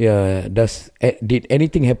this. Yeah, did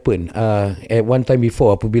anything happen at one time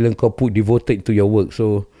before apabila kau put devoted to your work?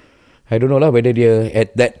 So I don't know lah whether dia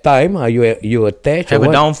at that time you attached have or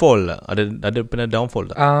a what? Downfall lah. Ada pernah downfall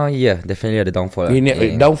tak? Yeah, definitely ada downfall lah.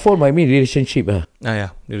 Downfall I mean relationship lah.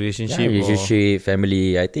 Yeah, relationship.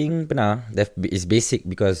 Family. I think pernah. That is basic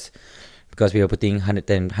because we are putting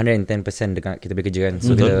 110% dekat kita punya kerja kan.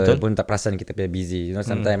 So kita pun tak perasan kita punya busy. You know,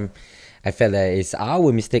 sometimes I felt that it's our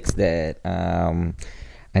mistakes that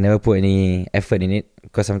I never put any effort in it.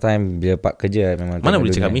 Because sometimes bila part kerja memang mana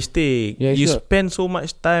boleh cakap mistake. You spend so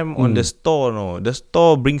much time on the store, no. The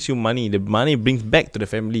store brings you money. The money brings back to the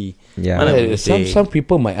family. Some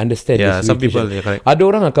people might understand this. Some people ada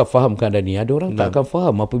orang akan faham keadaan ni. Ada orang tak akan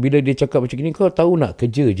faham. Apabila dia cakap macam ni, kau tahu nak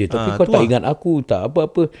kerja je, tapi kau tak ingat aku, tak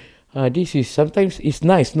apa-apa. This is sometimes it's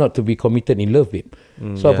nice not to be committed in love, babe.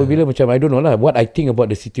 So apabila macam I don't know lah, what I think about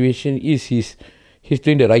the situation is he's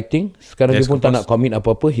doing the right thing. Sekarang dia pun tak nak commit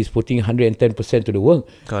apa-apa. He's putting 110% to the work.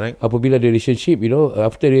 Correct. Apabila the relationship, you know,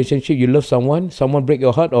 after the relationship you love someone break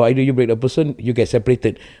your heart, or either you break the person, you get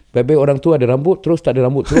separated. Baik-baik orang tu ada rambut terus, tak ada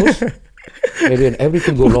rambut terus. And then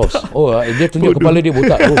everything go lost. Dia tunjuk kepala dia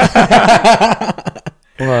botak terus.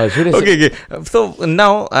 Okay. So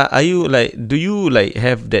now, are you like? Do you like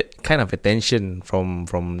have that kind of attention from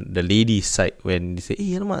the ladies' side when they say,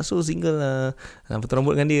 alamak, so single lah, potong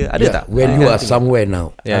rambut dengan dia? Ada tak? When you are somewhere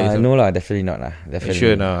now. No lah, definitely not lah. Definitely.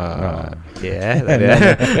 Sure no. Yeah.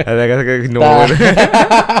 Ada no.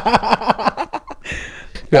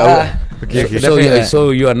 Okay.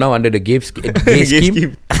 So you are now under the gay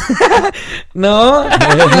scheme? No.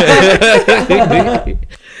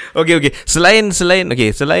 Okay. Selain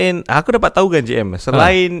aku dapat tahu kan JM.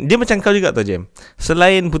 Dia macam kau juga tau JM.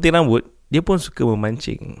 Selain putih rambut, dia pun suka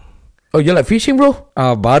memancing. Oh, you like fishing, bro?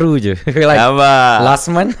 Baru je. Like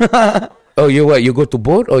last month. Oh, you go to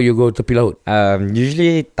boat or you go tepi laut?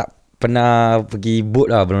 Usually tak pernah pergi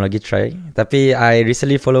boat lah, belum lagi try. Tapi I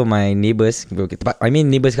recently follow my neighbours.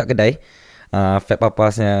 Neighbours kat kedai. Fat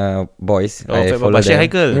Papasnya boys. Fat Papa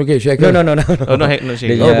Syekh Haikal. Okay, Syekh Haikal. No. No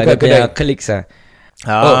Syekh. Dia punya colleagues lah.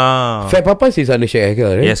 Fat Papas is under Syekh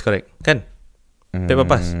Haikal, right? Yes, correct. Kan? Fat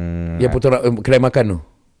Papas. Yang potong kedai makan tu.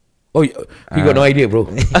 Oh, you got no idea, bro.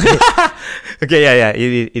 Okay, yeah.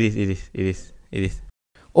 It is.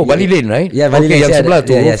 Oh, Bali Lane, right? Yeah, Bali Lane. Yang sebelah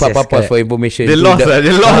tu, Fat Papas for information. They lost.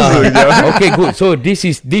 Okay, good. So this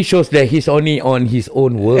shows that he's only on his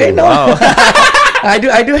own world. No. Wow. I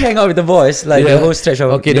do hang out with the boys, like the whole stretch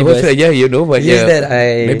of the whole stretch, you know, but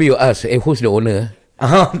maybe you ask, who's the owner?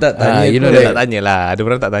 Tak tanya. Tak tanya lah. Ada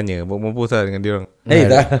orang tak tanya. Mampus lah dengan dia orang.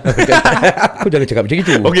 Tak. Kau jangan cakap macam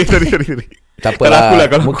itu. Okay, sorry. Tak apalah.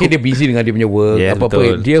 Mungkin dia busy dengan dia punya work.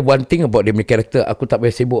 Apa-apa. Dia one thing about dia punya karakter. Aku tak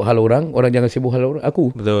payah sibuk hal orang. Orang jangan sibuk hal orang. Aku.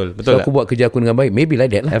 Betul. So aku buat kerja aku dengan baik. Maybe like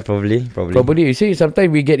that lah. Probably. You see, sometimes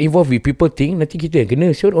we get involved with people think nanti kita yang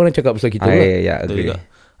kena. So orang cakap pasal kita lah. Ya, agree.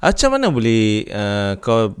 Macam mana boleh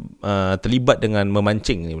kau terlibat dengan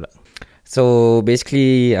memancing ni pula? So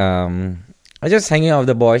basically I just hanging out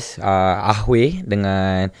with the boys, Ahway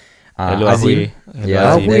dengan Azim.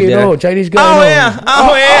 Ahway no, Chinese guy.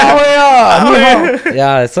 Ahway.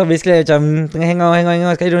 Yeah, so basically macam tengah hang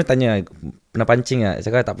out sekali dia tanya, pernah pancing tak?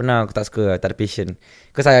 Saya kata tak pernah, aku tak suka, tak ada passion.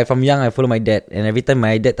 Because from young I follow my dad, and every time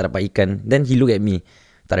my dad tak dapat ikan, then he look at me,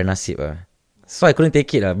 tak ada nasib lah. So I couldn't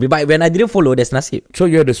take it lah. But when I didn't follow, there's nasib. So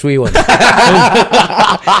you're the sway one.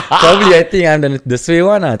 Probably I think I'm the sway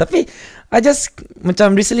one lah. Tapi I just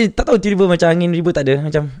macam recently, tak tahu tiba-tiba macam angin ribut tak ada.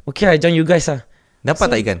 Macam okay, I join you guys lah. Dapat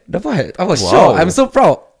tak ikan? Dapat. I was shocked. I'm so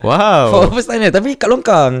proud. Wow. For first time Tapi kat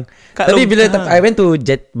longkang. Tapi bila I went to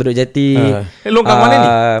Bedok Jetty. Longkang mana ni?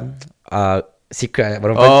 Secret.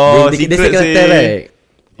 Secret sih. Right?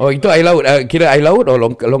 Oh, itu air laut. Kira air laut atau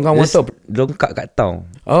longkang water? Longkang kat town.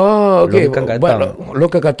 Oh, okay. Longkang kat town.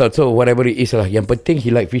 Longkang kat town. So whatever it is lah. Yang penting he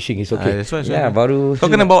like fishing. It's okay. Baru. Kau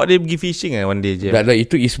kena bawa dia pergi fishing one day je.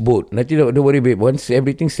 Itu is boat. Nanti don't worry babe. Once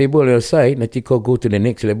everything stable on your side, nanti kau go to the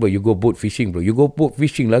next level. You go boat fishing, bro. You go boat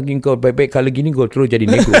fishing lagi kau baik-baik kalau gini kau terus jadi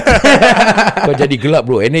negro. Kau jadi gelap,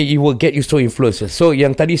 bro. And then it will get you so influenced. So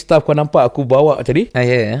yang tadi staff kau nampak aku bawa tadi.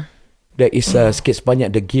 Yeah. That is sikit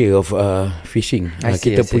sebanyak the gear of fishing.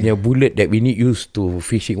 Kita punya bullet that we need use to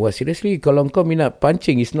fishing. Wah, seriously, kalau kau minat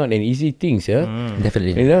pancing, it's not an easy thing, ya.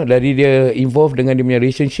 Definitely. You know, dari dia involved dengan dia punya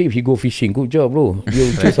relationship, he go fishing. Good job, bro.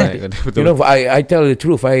 You know, I tell the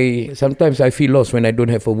truth. Sometimes I feel lost when I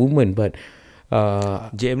don't have a woman, but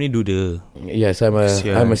JM ni duda. Yes, I'm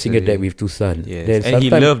a single dad with 2 sons. Yes. And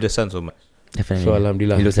he love the son so much. Definitely. So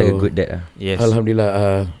Alhamdulillah. He looks like a good dad. Yes.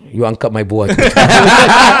 Alhamdulillah. You angkat my buah.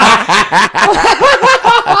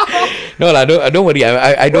 No lah, don't worry.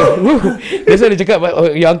 I don't. That's why dia cakap,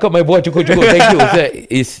 you angkat my buah cukup. Thank you.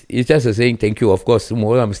 It's just a saying thank you. Of course,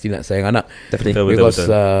 semua orang mesti nak sayang anak. Definitely. Because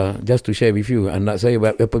just to share with you, anak saya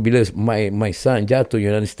apabila my son jatuh,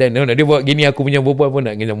 you understand? Dia buat gini, aku punya berbual pun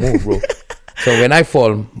nak kena move, bro. So when I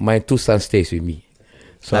fall, my 2 sons stays with me.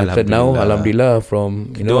 So until now, Alhamdulillah,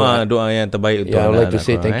 from doa yang terbaik untuk I would like to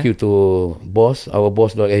say thank you to our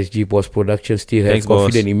boss.sg, Boss Production still has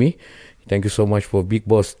confidence in me. Thank you so much for Big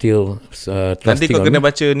Boss still trusting Nanti kau on kena me.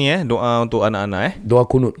 baca ni doa untuk anak-anak Doa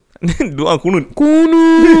kunut. Doa kunut.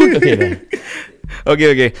 Okay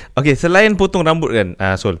dah. Okay, selain potong rambut kan,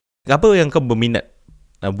 Sol, apa yang kau berminat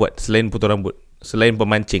buat selain potong rambut? Selain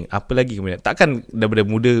pemancing, apa lagi kau minat? Takkan daripada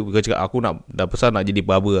muda kau cakap aku dah besar nak jadi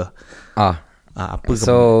barber lah. Apa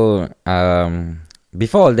so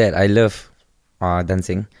before all that, I love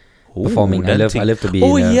dancing, performing. Dancing. I love to be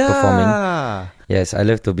performing. Yes, I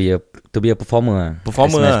love to be a performer.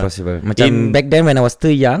 Performer as much as possible. Macam back then when I was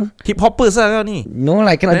still young, hip hoppers lah kau ni. no,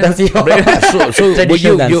 I cannot dance hip hop. So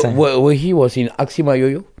Traditional dance. were he was in Aksi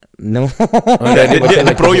Mayoyo? No.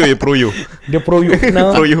 Dia pro-yo. Dia pro-yo.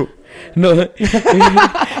 No. Pro-yo. No.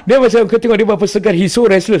 Dia macam kau tengok dia berapa segar. He's so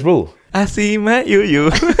restless, bro. Asima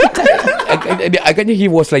you. Agaknya he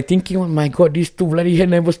was like thinking, oh my god, these two bloody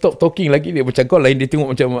hand never stop talking lagi. Dia macam kau lain, dia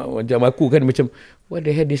tengok macam aku kan, macam what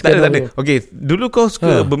the hell this guy. Tak ada. Okay, dulu kau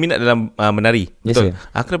suka berminat dalam menari. Yes, Betul.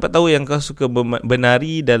 sir. Aku dapat tahu yang kau suka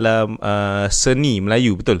menari dalam seni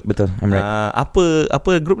Melayu. Betul. I'm right.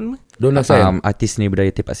 Apa grup nama? Dona Sayang. Artis Seni Budaya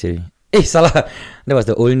Tepak Siri. Salah. That was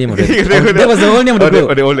the old name of the that was the old name of the group.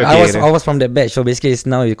 I was from that batch. So basically it's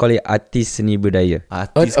now you call it Artis Seni Budaya.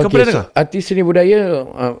 Artis. Kau Okay, pernah so dengar? artis seni budaya,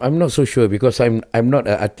 I'm not so sure because I'm not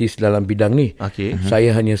an artist dalam bidang ni. Okay.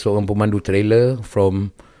 Saya hanya seorang pemandu trailer from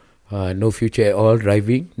no future at all,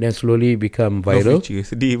 driving, then slowly become viral. No future.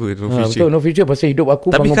 Sedih pun no future. Betul, no future pasal hidup aku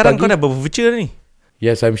Tapi bangun sekarang pagi. kau dah berfuture ni.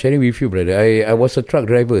 Yes, I'm sharing with you, brother. I was a truck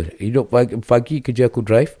driver. Hidup pagi kerja aku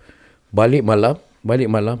drive, balik malam,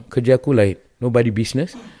 kerja aku lain. Nobody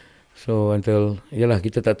business. So until yalah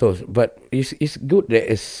kita tak tahu. But it's good that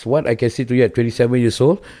as what I can say to you at 27 years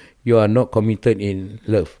old, you are not committed in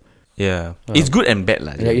love. Yeah. It's good and bad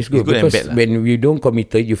lah. Yeah, it's good and because bad lah. when you don't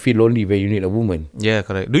committed, you feel lonely when you need a woman. Yeah,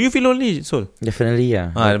 correct. Do you feel lonely, Sol? Definitely,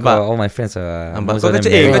 yeah. nampak. All my friends are. Kau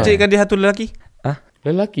kacik dia satu lelaki?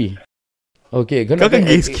 Lelaki. Okay, Kau kan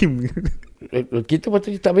gay scheme. Kita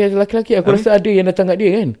patutnya tak payah lelaki-lelaki. Aku rasa ada yang datang kat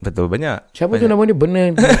dia kan. Betul, banyak. Siapa tu nama dia?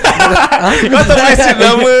 Bener. Kau tak mesej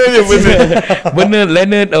nama je benar. Bener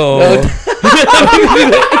Leonard.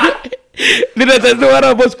 Dia dah tak tahu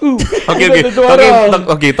arah bosku.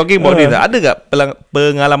 Okay, talking about this. Ada tak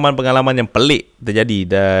pengalaman-pengalaman yang pelik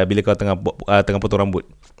terjadi bila kau tengah potong rambut?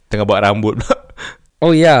 Tengah buat rambut.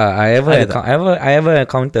 Oh yeah, I ever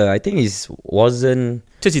encounter. I think it wasn't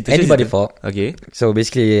anybody fault. Okay. So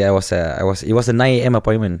basically, it was a 9 AM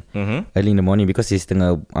appointment early in the morning because it's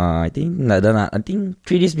I think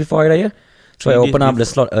 3 days before Hari Raya. So I open up the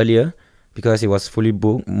slot earlier because it was fully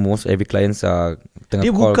booked. Most every clients tengah dia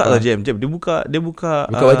call. Buka lah Jam. Dia buka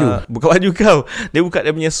baju. Buka baju kau. Dia buka dia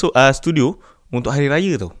punya studio untuk Hari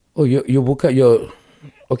Raya tu. Oh, you buka your.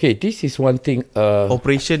 Okay, this is one thing.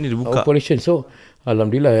 Operation ni dia buka. Operation. So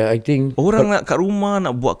Alhamdulillah, I think orang nak kat rumah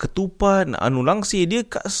nak buat ketupat, nak langsir, dia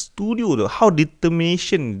kat studio tu. How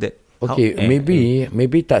determination that. Okay,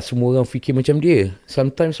 maybe tak semua orang fikir macam dia.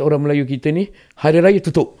 Sometimes orang Melayu kita ni Hari Raya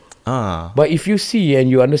tutup. But if you see and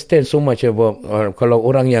you understand so much about kalau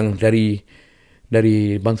orang yang dari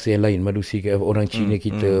bangsa yang lain, Madusi, orang Cina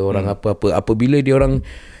kita, orang apa-apa, apabila dia orang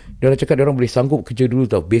cakap dia orang boleh sanggup kerja dulu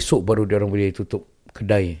tau, besok baru dia orang boleh tutup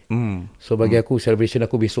kedai. So bagi aku celebration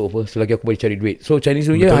aku besok apa, selagi aku boleh cari duit. So Chinese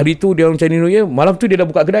New Year, hari tu dia orang Chinese New Year, malam tu dia dah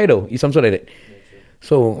buka kedai tau. It's something like that.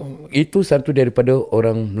 So itu satu daripada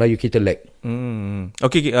orang Melayu kita lack.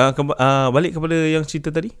 Okay, balik kepada yang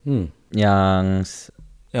cerita tadi. Yang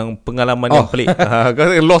pengalaman yang pelik. Kau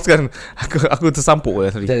lost kan. Aku tersampuk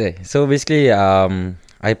lah tadi. So basically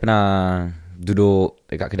I pernah duduk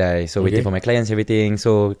dekat kedai. So waiting for my clients, everything.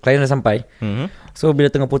 So client dah sampai. So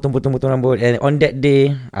bila tengah potong rambut, and on that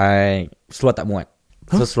day I seluar tak muat.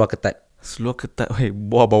 So seluar ketat. Seluar ketat.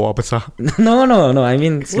 Bawah besar. No, I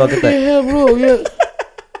mean seluar ketat. Yeah, bro. Yeah.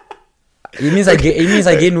 It means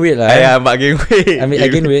I gain weight lah. Yeah, mak gain weight. I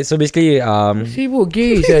gain weight. So basically Sibuk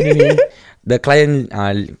gay saya ni. the client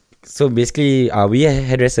so basically we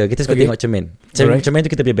hairdresser, kita suka tengok cermin. Cermin tu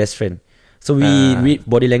kita punya best friend. So we read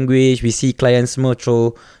body language, we see clients semua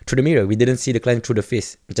through the mirror. We didn't see the client through the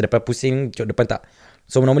face. Macam depan pusing, depan tak.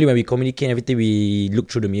 So normally when we communicate and everything, we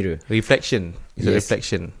look through the mirror. Reflection. It's a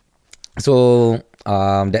reflection. So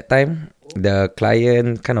that time the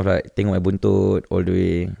client kind of like tengok my buntut all the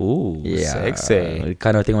way. Ooh, sexy.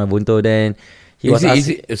 Kind of tengok my buntut, then he Is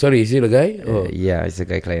was it the guy? yeah, it's a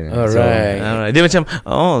guy client. Alright. Dia macam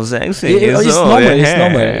sexy. It's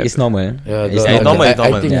normal. It's normal. I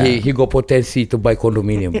think he got potency to buy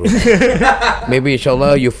condominium, bro. Maybe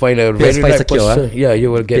inshallah you find a very PS5 right secure, person. Yeah, you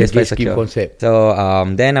will get a PS5 scheme concept. So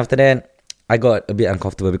then after that, I got a bit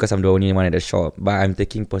uncomfortable because I'm the only one at the shop. But I'm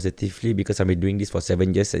taking positively because I've been doing this for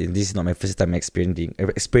 7 years. This is not my first time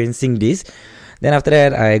experiencing this. Then after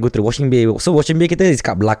that, I go to the washing bay. So washing bay kita is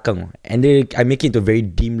kat belakang, and then I make it into a very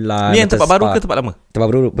dim light. Ni yang tempat baru ke tempat lama?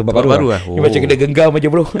 Tempat baru lah. Ni macam kena genggam aja,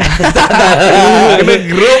 bro. Kena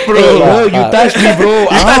group, bro. You touch me, bro.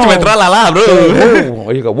 You touch my tralala, bro.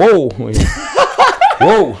 Oh, you got wow.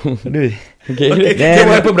 Okay. Then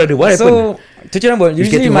what happened, brother? What happened? So cuci rambut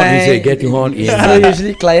usually getting on in. So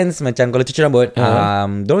usually clients macam kalau cuci rambut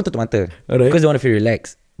don't tutup mata because they want to feel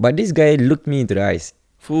relaxed. But this guy looked me into the eyes.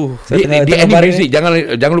 So di any music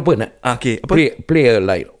jangan lupa nak. Okay, apa? Play a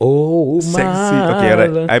like sexy. Okay,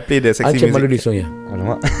 alright. I play the sexy music. Macam melody song ya.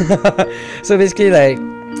 So basically like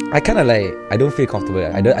I kind of like I don't feel comfortable.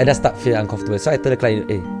 I just start feel uncomfortable. So I told the client,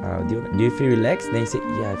 "Hey, do you feel relaxed?" Then he said,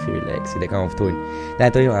 "Yeah, I feel relaxed." That kind of tone. Then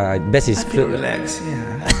I told him, "Best is relax."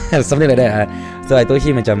 Yeah. Something like that. So I told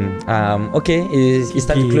him macam, "Okay, it's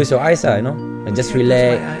time to close your eyes, you know, and just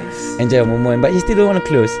relax, enjoy a moment." But he still don't want to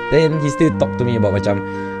close. Then he still talk to me about macam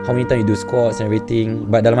how many times you do squats and everything.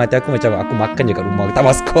 But dalam hati aku macam aku makan je kat rumah. Aku tak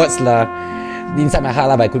buat squats lah. Inside my heart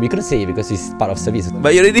lah, but we couldn't say it because it's part of service.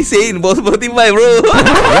 But you already saying Boss Spotify, bro.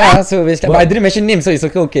 Yeah, so basically, but I didn't mention name, so it's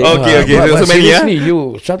okay. Okay. But seriously,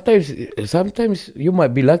 you sometimes you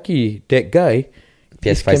might be lucky that guy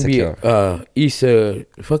PS5 secure. Is a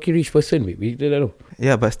fucking rich person. We don't know.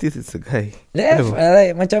 Yeah, but still it's a guy. Yeah,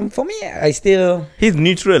 like macam for me, I still he's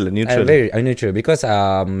neutral. I'm neutral because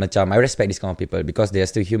macam I respect this kind of people because they are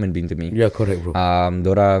still human being to me. Yeah, correct, bro.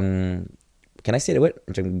 Dorang. Can I say the word?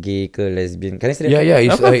 Macam gay ke lesbian? Can I say that? Yeah.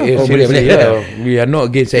 Boleh. We are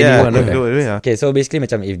not against anyone. Okay, so basically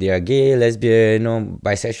macam if they are gay, lesbian,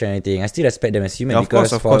 bisexual, anything, I still respect them as human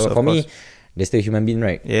because for me, they're still human being,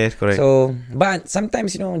 right? Yes, correct. So, but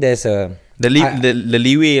sometimes there's a the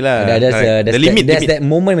leeway lah. There's the limit. There's that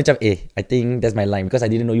moment macam I think that's my line because I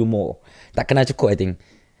didn't know you more. Tak kenal cukup, I think.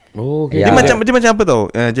 Oh, okay. Dia macam apa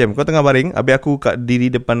tau, Jem, kau tengah baring, habis aku kat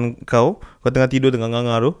diri depan kau tengah tidur tengah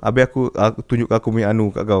nganga tu, habis aku tunjuk aku punya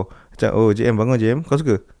anu kat kau. Macam, JM, bangun JM, kau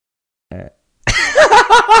suka?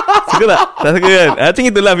 Suka tak? Tak suka kan? Macam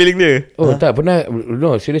itulah feeling dia. Tak pernah.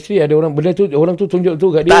 No, seriously ada orang tu tunjuk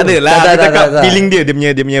tu kat dia. Tak ada lah. Kita kat feeling dia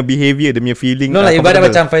punya behavior, dia punya feeling. No lah, ibarat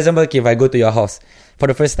macam for example, if I go to your house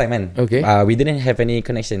for the first time kan, okay. We didn't have any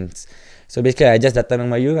connections. So basically I just datang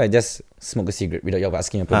rumah you, I just smoke a cigarette without you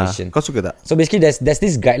asking your permission. Kau suka tak? So basically there's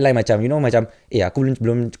this guideline macam macam aku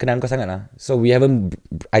belum kenal kau sangat lah. So we haven't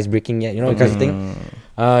ice breaking yet, kind of thing.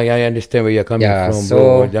 I understand where you're coming from,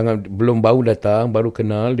 so, bro. Jangan belum baru datang, baru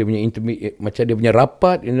kenal, dia punya intimate, macam dia punya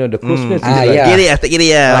rapat, the closeness. Tak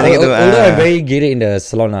kiri ya. Although I'm very gere in the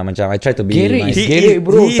salon lah, macam I try to be nice. Gere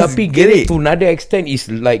bro, tapi gere to another extent is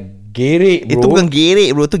like gerek, bro. Itu bukan gerek,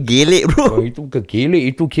 bro. Itu gelek, bro. Itu bukan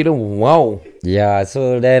gelek. Itu kira wow. Yeah,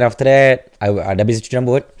 so then after that I dah habis cuci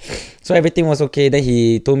rambut. So everything was okay. Then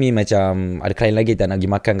he told me macam ada klien lagi tak nak pergi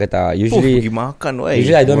makan ke tak. Usually pergi makan,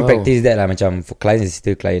 usually I don't practice that lah. Macam for clients is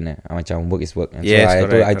still client Macam work is work. Yes,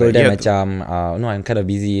 so I told them macam no, I'm kind of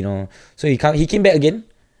busy, So he came back again.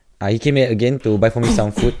 He came back again to buy for me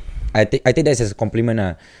some food. I take that as a compliment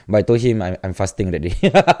lah. But I told him I'm fasting that day.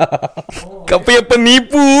 Kau punya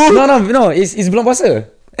penipu. No, it's belum puasa.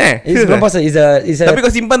 It's belum puasa. It's a Tapi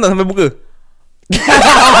kau simpan tak sampai buka?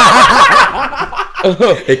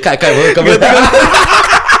 Kat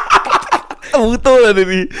kau betul lah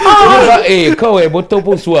tadi. Kau botol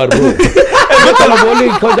pun suar, bro. Kalau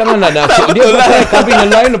boleh kau jangan nak dia pasal kabin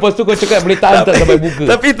yang lain, lepas tu kau cakap boleh tahan tak sampai buka.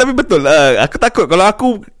 Tapi betul lah. Aku takut kalau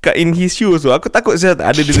aku kat in his shoes tu, aku takut saya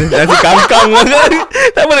ada dia nasi kangkang makan.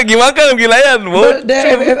 Tak boleh pergi makan, pergi layan.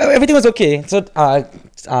 Everything was okay. So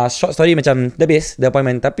short story macam the best, the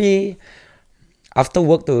appointment. Tapi after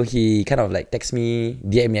work tu, he kind of like text me,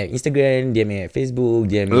 DM me at Instagram, DM me at Facebook,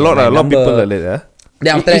 DM me a lot of people like that.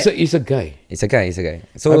 Then after it's a guy. It's a guy.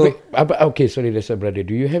 So okay, sorry, that's a brother.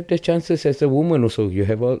 Do you have the chances as a woman also? You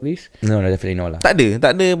have all this? No, definitely no lah. Tak ada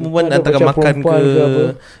perempuan antara makan ke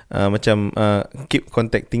macam keep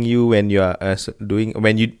contacting you when you are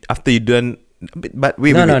after you done. But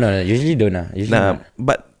wait. No. Usually don't lah.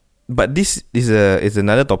 But But this is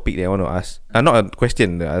another topic that I want to ask. Not a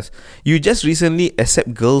question to ask. You just recently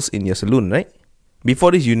accept girls in your salon, right?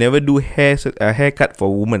 Before this, you never do haircut for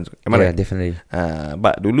women. Am I right? Definitely.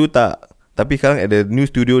 But dulu tak. Tapi sekarang at the new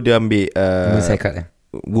studio dia ambil women's haircut.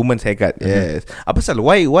 Women's haircut. Yes. Apa pasal?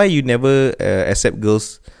 Why you never accept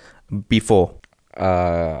girls before?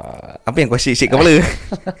 Apa yang kau shake kepala?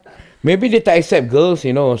 Maybe they tak accept girls,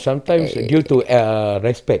 sometimes due to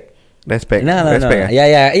respect. Respect. No. Respect.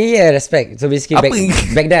 Yeah, respect. So basically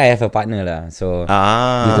back then I have a partner lah. So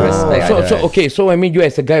due to respect. So I mean you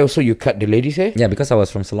as a guy also you cut the ladies hair? Yeah, because I was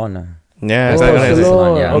from salon lah. Yeah,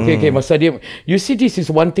 salon. Yeah. Okay, masa dia, you see this is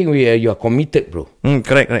one thing where you are committed, bro.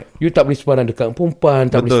 Correct. You tak boleh sembarang dekat perempuan,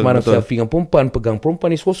 tak boleh sembarang selfie dengan perempuan, pegang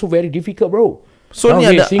perempuan. It's also very difficult, bro. So now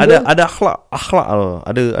ni ada akhlak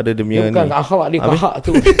ada dia punya ni. Bukan akhlak dia kahak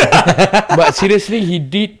tu. But seriously he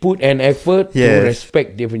did put an effort to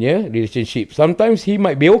respect dia punya relationship. Sometimes he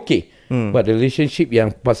might be okay, but the relationship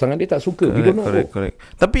yang pasangan dia tak suka. We don't know. Correct.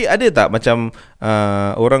 Tapi ada tak macam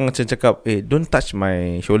orang macam cakap, don't touch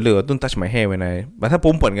my shoulder, don't touch my hair when I. Pasal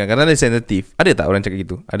perempuan kan kadang-kadang dia sensitif. Ada tak orang cakap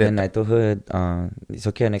gitu? Ada. And I told her it's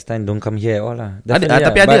okay, next time don't come here all lah. Tapi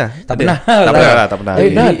ada. Tak pernah. Tak pernah.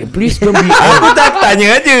 Nat, please don't be. Aku tak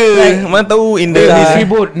tanya aja. Mana tahu in the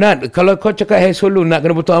ribut. Nat, kalau kau cakap hair solo nak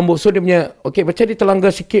kena potong rambut, so dia punya okay macam dia terlanggar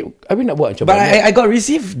sikit. Habis nak buat macam mana? But I got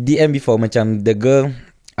receive DM before macam the girl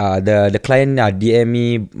the client DM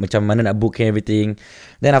me macam mana nak book and everything.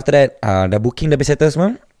 Then after that the booking dah settle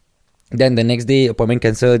semua. Then the next day appointment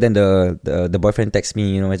cancel. Then the boyfriend text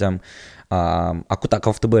me macam aku tak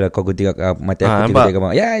comfortable lah kau gunting mata aku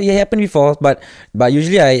tiba-tiba. Yeah, it happened before, but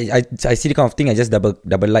usually I see the kind of thing I just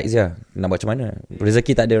double lights je. Nak buat macam mana?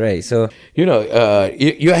 Rezeki tak ada, right? So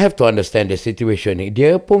you have to understand the situation ni.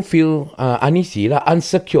 Dia pun feel uneasy lah,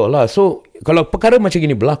 insecure lah. So kalau perkara macam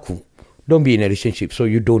gini berlaku, don't be in a relationship so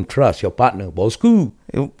you don't trust your partner, bosku.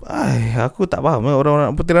 Aku tak faham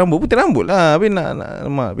orang putih rambut lah. Habis nak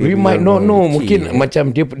we might not know. Mungkin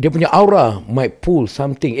macam dia punya aura might pull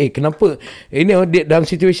something. Kenapa ini dalam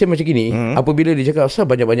situation macam gini, apabila dia cakap asal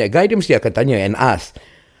banyak-banyak guy, dia mesti akan tanya and ask.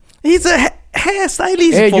 He's a hair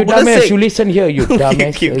stylist. You dumbass, you listen here, you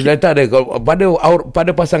dumbass. Tak ada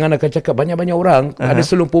pada pasangan akan cakap banyak-banyak orang ada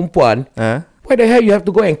salon perempuan. Why the hell you have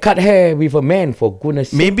to go and cut hair with a man, for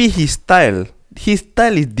goodness sake? Maybe his style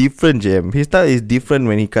is different, Jem. His style is different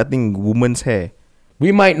when he cutting woman's hair.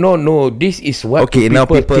 We might not know. This is what now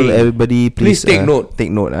people think. Everybody please take note.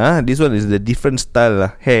 Take note. This one is the different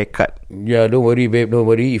style haircut. Yeah, don't worry, babe. Don't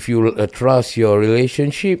worry. If you trust your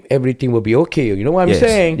relationship, everything will be okay. You know what I'm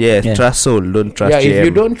saying? Yes. Trust soul. Don't trust Jem. If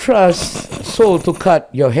you don't trust soul to cut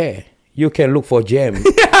your hair, you can look for Jem.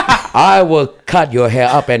 I will cut your hair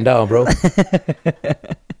up and down, bro.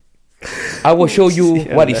 I will show you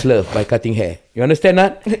what is love by cutting hair. You understand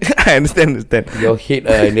that? I understand. Your head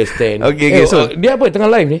understand. Okay, so dia apa tengah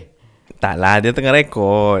live ni? Tak lah, dia tengah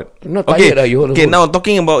record. Not tired lah you. Okay, now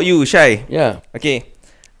talking about you, Shai. Yeah. Okay.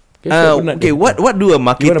 What do a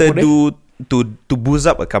marketer do to boost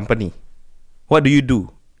up a company? What do you do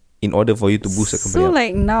in order for you to boost a company? So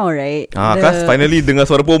like now, right? Kan finally dengar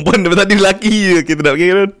suara perempuan daripada tadi lelaki je. Kita nak pergi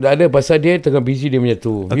kan? Tak ada, pasal dia tengah busy dia punya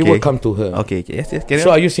tu. We will come to her. Okay. Yes. So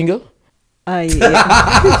are you single? Yeah.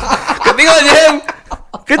 Kau tengok je.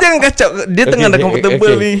 Kau jangan kacau. Dia tengah dah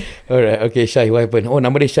comfortable ni. Alright, okay, Shai, what happened? Oh,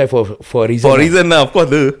 nama dia Shai for a reason. For a reason lah, of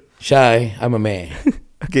course lah. Shai, I'm a man.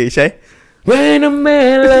 Okay, Shai. When a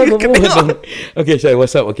man love a woman. Okay, Shai,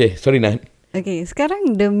 what's up? Okay, sorry Nat. Okay,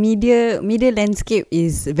 sekarang the media landscape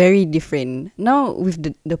is very different. Now with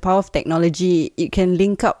the power of technology, it can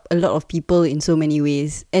link up a lot of people in so many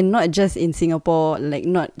ways, and not just in Singapore, like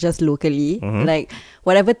not just locally. Like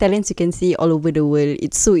whatever talents you can see all over the world,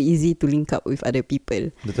 it's so easy to link up with other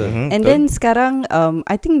people. Betul. And then sekarang,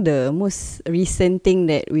 I think the most recent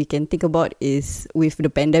thing that we can think about is with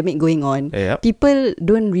the pandemic going on, people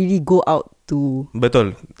don't really go out to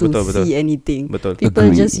see anything. Betul.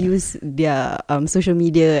 People just use their social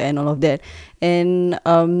media and all of that, and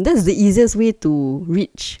that's the easiest way to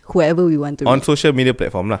reach whoever we want to reach. On social media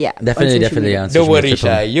platform lah. Yeah, definitely. Don't worry,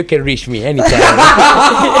 Shai, you can reach me anytime.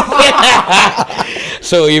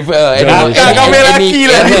 So if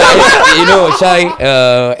Shai,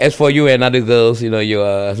 as for you and other girls, you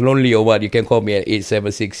are lonely or what, you can call me at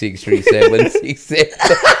 87663767.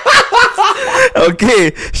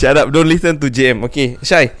 Okay, shut up, don't listen to JM. Okay,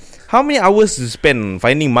 Shai, how many hours you spend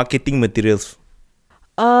finding marketing materials?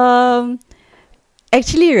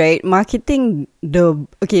 actually, right, marketing, the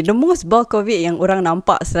most bulk of it yang orang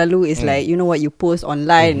nampak selalu is like, you know what you post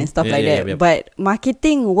online and stuff like that. But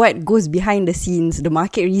marketing, what goes behind the scenes, the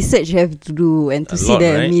market research you have to do and to see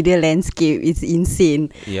the media landscape is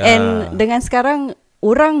insane. And dengan sekarang,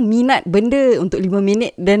 orang minat benda untuk 5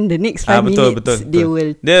 minit, then the next 5 minutes betul. They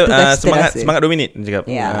will semangat 2 minit cakap.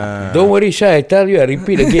 Don't worry Syai, I tell you, I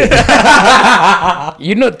repeat again.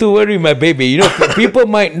 You not to worry my baby. You know, people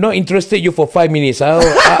might not interested you for 5 minutes. I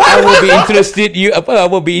will be interested I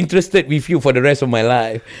will be interested with you for the rest of my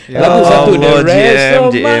life. Lagu satu, the rest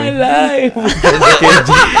of my life.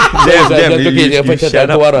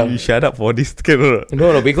 You shut up for this.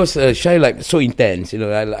 No, because Syai like so intense. You know,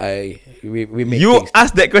 we make you things.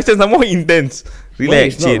 ask that question some more intense.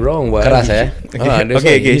 Relax, it's not wrong. Keras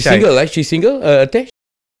Okay, she's single, right? She's single. Tesh?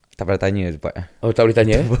 Tak pernah tanya sebab. Oh, tak boleh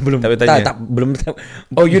tanya. Belum. Tak boleh tanya. Belum.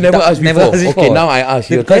 Oh, you never asked before. Okay, now I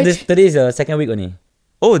ask you. Because today is the second week only.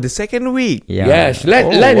 Oh, the second week. Yes,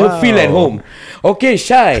 let her feel at home. Okay,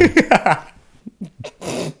 Syai.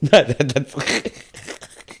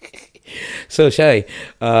 So Syai,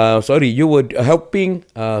 sorry, you were helping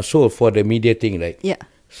Soul for the media thing, right? Yeah.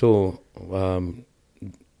 So,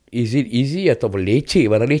 is it easy atau leceh?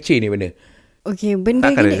 Barang leceh ni benda. Okay,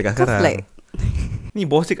 benda gini like ni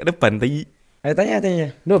bos kat depan tadi.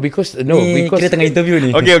 Tanya. No, because kita tengah interview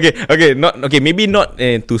ni. Maybe not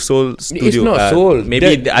to Soul Studio. It's not Soul.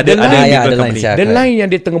 Maybe ada company. The line yang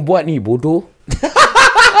dia tengah buat ni bodoh.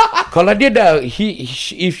 Kalau dia dah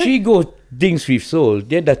if she go things with Soul,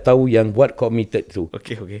 dia dah tahu yang what committed to.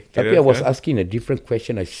 Okay. Tapi I was asking a different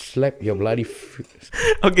question. I slapped your bloody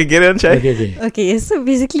Okay, get on, Syai. Okay, so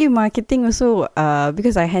basically marketing also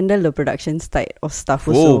because I handle the production side of stuff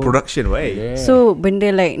also. Oh, production, right? Yeah. So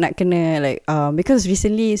benda like nak kena like because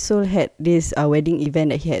recently Soul had this wedding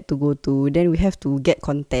event that he had to go to. Then we have to get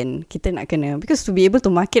content. Kita nak kena, because to be able to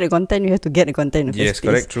market the content, you have to get the content. Yes,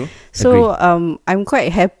 correct, true. So I'm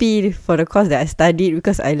quite happy for the course that I studied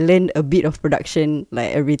because I learned a bit of production,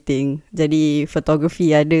 like everything. Jadi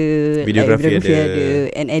photography ada, videography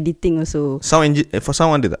ada, and editing also. For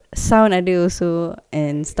sound ada tak? Sound ada also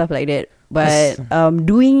and stuff like that. But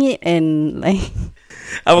doing it and like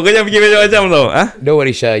apa kau jangan fikir macam-macam tau. Don't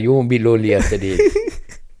worry Syai, you won't be lonely after this.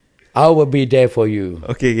 I will be there for you.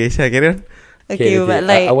 Okay, Syai, carry on. Okay, but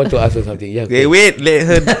like I want to ask her something. Yeah. Okay, wait, let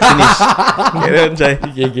her finish. Carry on, Syai.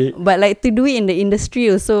 Okay. But like to do it in the industry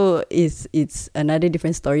also it's another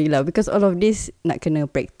different story lah, because all of this nak kena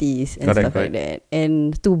practice and stuff like that.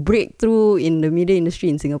 And to break through in the media industry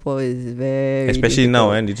in Singapore is very especially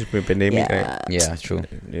difficult. now, this pandemic, right? Yeah, true.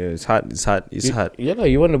 Yeah, it's hard. Yeah lah,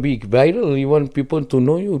 you want to be viral, you want people to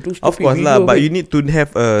know you. Of course lah, but you need to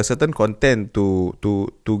have a certain content to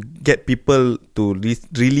get people to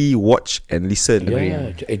really watch and listen.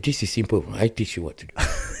 Yeah. This is simple. I teach you what to do.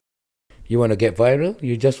 You want to get viral,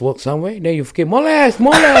 you just walk somewhere, then you forget molest.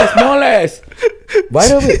 Viral.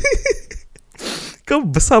 Kau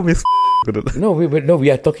besar punya No,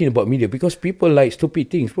 we are talking about media because people like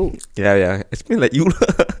stupid things, bro. Yeah. It's been like you.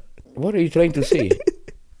 What are you trying to say?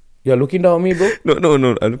 You're looking down on me, bro? No.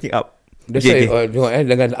 I'm looking up. That's why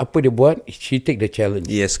dengan apa dia buat, she take the challenge.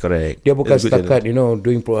 Yes, correct. Dia bukan setakat,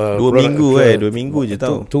 doing 2 minggu je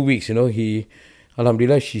tau. 2 weeks, he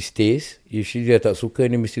alhamdulillah she stays. If she dia tak suka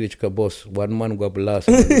ni, mesti dia cakap, boss, 1 month gua belas.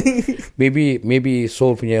 maybe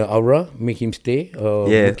Soul punya aura make him stay.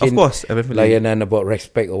 Yeah, of course. Layanan about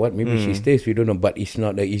respect or what. Maybe she stays, we don't know. But it's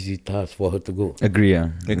not an easy task for her to go. Agree.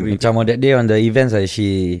 Macam on that day on the events, I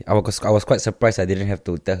was quite surprised. I didn't have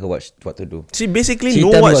to tell her what to do. She basically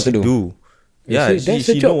know what to do. Yeah,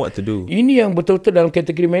 she know what to do. Ini yang betul-betul dalam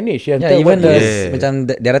kategori manage. Even macam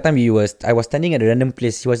the other time I was standing at a random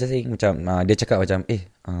place. He was just saying macam dia cakap macam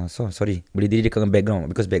sorry, boleh diri dekat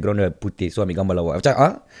background because background dia putih, so ambil gambar lawak.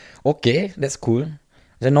 Macam okay, that's cool.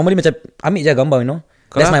 Macam normally macam ambil je gambar,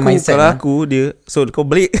 that's my mindset. Kalau aku dia, so kau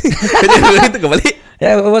balik. Kau balik.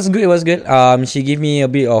 Yeah, it was good. She give me a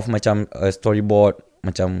bit of macam a storyboard.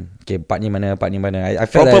 Macam okay, part ni mana I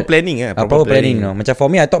felt proper planning proper planning. Macam for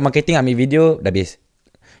me, I thought marketing ambil video dah habis.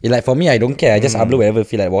 Like for me, I don't care. I just upload wherever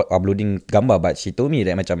feel like uploading gambar. But she told me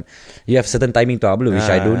that macam you have certain timing to upload, which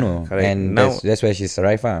I don't know. Correct. And now, that's where she's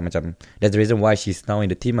arrived Macam that's the reason why she's now in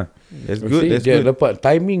the team That's good. Dia dapat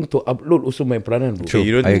timing to upload also main peranan, bro. True.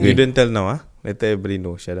 You don't tell now. Later everybody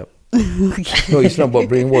know. Shut up. No, it's not about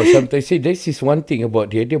brainwash. Sometimes say this is one thing about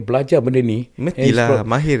dia belajar benda ni. Mestilah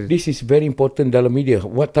mahir. This is very important dalam media.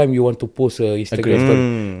 What time you want to post Instagram story?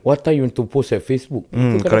 What time you want to post at Facebook?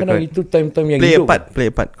 Itu kadang-kadang itu time-time yang hidup. Play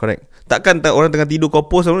a part, correct. Takkan orang tengah tidur kau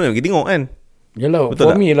post mana kita tengok kan? Yalah,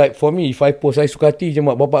 for me if I post, I suka hati je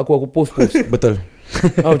mak bapak aku post. Betul.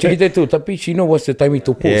 Macam kita tu. Tapi she know what's the timing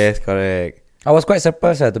to post. Yes, correct. I was quite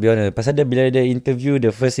surprised to be honest. Pasal dia bila dia interview,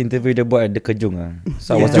 the first interview dia buat, dia kejung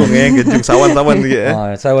So I was Kejung sawan-sawan sikit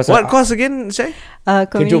so I was What course again, Syai?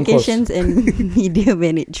 Communications and media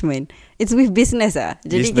management. It's with business Jadi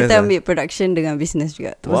Business kita ambil production dengan business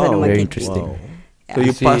juga. Terus ada very marketing. interesting. So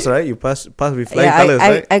you pass, right? You pass with flying colours,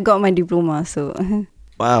 right? I got my diploma, so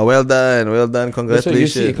Wow, well done, So congratulations.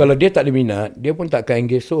 you see, kalau dia tak ada minat, dia pun takkan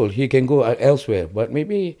engage Soul. He can go elsewhere. But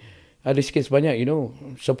maybe ada sikit sebanyak,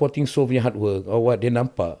 supporting Soul punya hard work or what, dia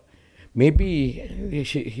nampak. Maybe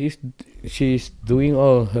she's doing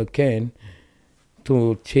all her can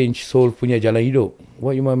to change Soul punya jalan hidup.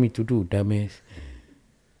 What you want me to do, dumbass?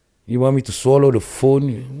 You want me to swallow the phone?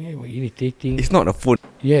 Irritating. It's not a phone.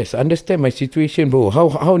 Yes, understand my situation, bro.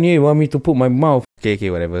 How near you want me to put my mouth? Okay,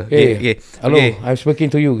 whatever. Hey, hello, okay. I'm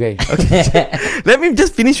speaking to you, guys. Let me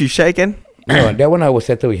just finish with Syai, can? No, that one I will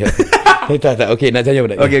settle with her. Tak. Okay, nak tanya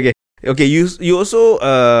pada. Okay. You also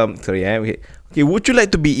sorry. Okay. Would you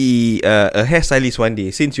like to be a hairstylist one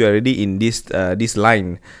day, since you are already in this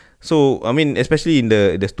line? So I mean, especially in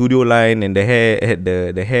the studio line and the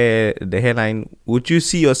hair line, would you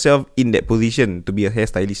see yourself in that position to be a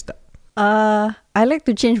hairstylist? I like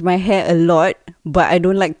to change my hair a lot, but I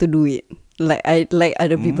don't like to do it. Like I like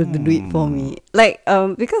other people to do it for me. Like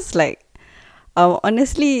because like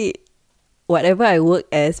honestly, whatever I work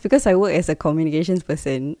as, because I work as a communications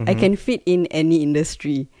person, I can fit in any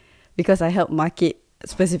industry because I help market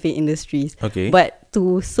specific industries. Okay. But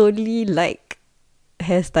to solely like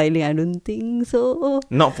hairstyling, I don't think so.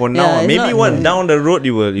 Not for now. Maybe down the road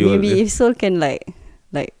you will. Maybe if Soul can like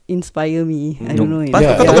inspire me. I don't know.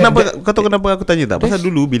 Kau tahu kenapa aku tanya tak? Pasal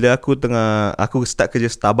dulu bila aku start kerja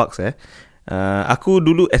Starbucks aku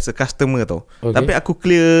dulu as a customer tau. Okay. Tapi aku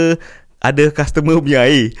clear ada customer punya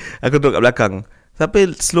air. Aku duduk kat belakang.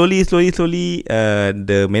 Tapi slowly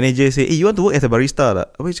the manager say, you want to work as a barista tak?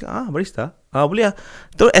 Aku cakap, barista? Boleh lah.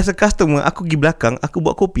 Terus as a customer, aku pergi belakang, aku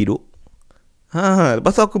buat kopi duk.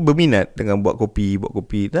 Lepas tu aku berminat dengan buat kopi.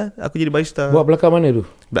 Dah, aku jadi barista. Buat belakang mana tu?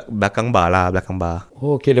 Belakang bar.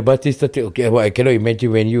 Oh, okay, the barista. Okay, I cannot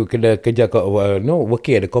imagine when you kena kerja kat,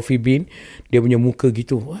 working at the coffee bean, dia punya muka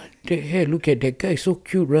gitu. What the hell, look at that guy, so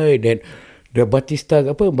cute, right? Then the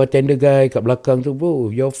bartender guy kat belakang tu, bro,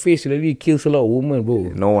 your face really kills a lot of women,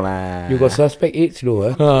 bro. No lah. You got suspect AIDS though,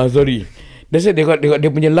 sorry. That's it, they got dia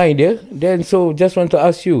punya line dia. Then so just want to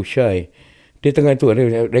ask you, Syai, dia tengah tu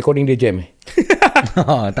recording dia jam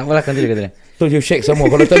tak apalah, continue kata dia. So you check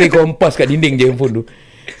sama. Kalau tadi kau empas kat dinding je handphone tu.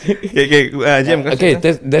 Jam. Okay,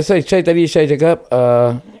 that's why Syai cakap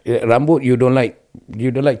rambut you don't like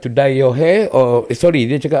to dye your hair, or sorry,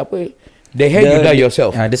 dia cakap apa, the hair you dye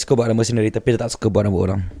yourself. Dia suka buat rambut sendiri, tapi dia tak suka buat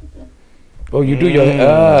rambut orang. Oh, you do your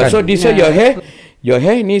hair. So this your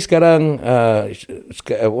hair ni sekarang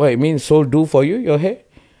what I mean, Soul do for you your hair?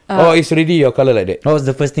 It's already your colour like that. What was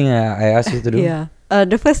the first thing I asked you to do? Yeah.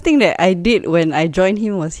 The first thing that I did when I joined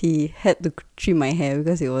him was he had to trim my hair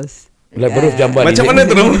because it was like beruf jamban. Macam mana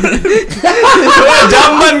tu?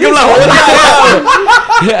 Jamban ke lah.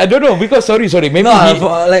 I don't know, because sorry maybe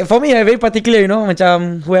for me I'm very particular,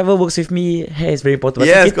 macam whoever works with me, hair is very important.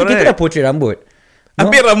 Yes, kita dah portray rambut.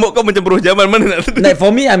 Tapi rambut kau macam beruf jamban, mana nak? Like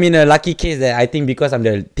for me, I'm in a lucky case that I think because I'm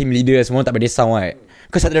the team leader, semua tak boleh sound right.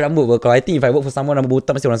 Because ada rambut. Kalau I think if I work for someone rambut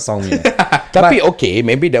botak, mesti orang sound me. Tapi okay,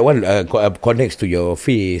 maybe that one connects to your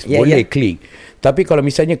face, boleh click. Tapi kalau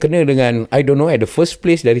misalnya kena dengan, I don't know, at the first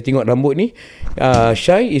place dari tengok rambut ni,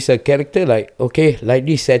 Syai is a character like, okay, like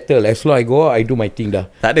this settle, as long I go out, I do my thing dah.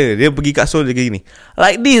 Tak ada, dia pergi kat Soul dia gini,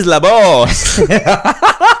 like this lah boss.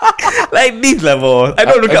 Like this lah boss. I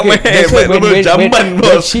don't look at my hair, but jamban boss.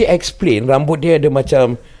 When she explain, rambut dia ada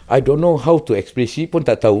macam, I don't know how to express. She pun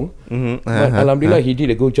tak tahu. But Alhamdulillah, he did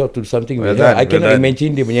a good job to do something with her. I cannot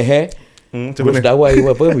imagine dia punya hair. Terus dawai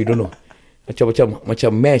apa, we don't know.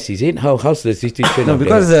 Macam mess, is it? How's the situation? No,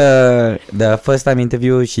 because the first time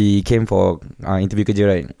interview, she came for interview kerja,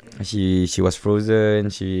 right? She was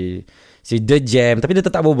frozen. She did jam, tapi dia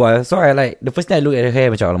tetap berbual. So I like, the first time I look at her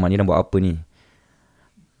hair, macam alamak, ni nak buat apa ni?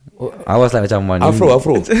 I was like macam Afro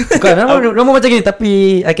bukan, nama macam gini.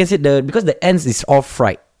 Tapi I can see because the ends is all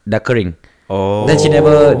fried, dah kering.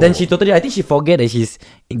 Then she totally, I think she forget that she's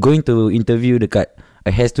going to interview dekat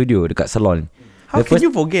a hair studio, dekat salon. How can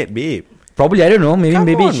you forget, babe? Probably, I don't know.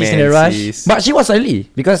 Maybe she's in a rush. But she was early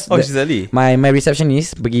because she's early. My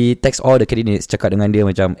receptionist pergi text all the candidates, cakap dengan dia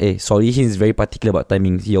macam, sorry, he's very particular about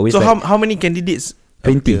timing. He always. So how many candidates?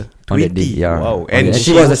 20 on that day. Yeah. Wow. And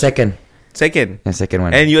she was the second. Second? Yeah, second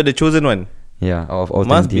one. And you're the chosen one? Yeah, of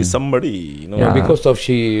must be 20. somebody. No? Yeah, because of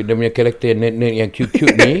dia punya karakter nerd yang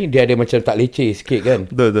cute-cute ni, dia ada macam tak leceh sikit kan.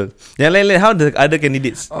 Betul. Yang lain-lain, how the other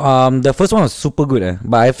candidates? The first one was super good,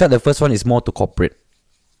 but I felt the first one is more to corporate.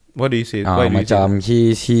 What do you say? Why do you macam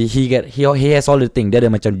he has all the thing. Dia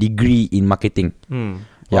ada macam degree in marketing.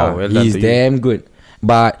 Yeah, well he's damn good.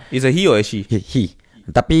 But is a he or a she? He.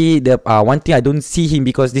 Tapi the one thing I don't see him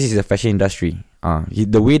because this is a fashion industry.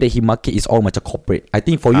 The way that he market is all macam corporate. I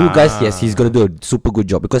think for you guys, yes, he's gonna do a super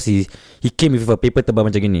good job because he came with a paper tebal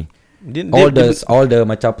macam gini. All the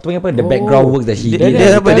macam apa the background work that he did.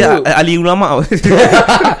 Dia ahli ulama.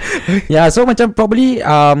 Yeah, so macam probably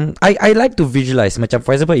I like to visualize. Macam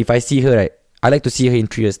for example, if I see her, right, I like to see her in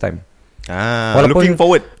 3 years time. Looking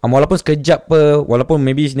forward. Walaupun sekejap walaupun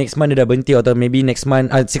maybe next month dia dah berhenti atau maybe next month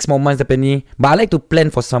 6 more months lepas ni, but I like to plan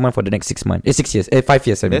for someone for the next 6 months 6 years 5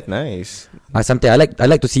 years. That's nice. Something I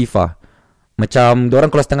like to see far. Macam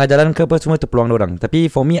diorang kalau setengah jalan ke apa, semua itu peluang diorang. Tapi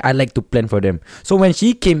for me, I like to plan for them. So when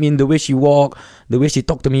she came in, the way she walk, the way she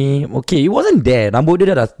talk to me, okay, it wasn't there. Rambut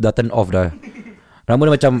dia dah turn off dah.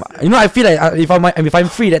 Rambut dia macam, I feel like if I'm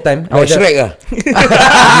free that time, I Shrek lah.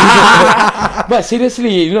 But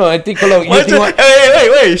seriously, I think kalau you tengok,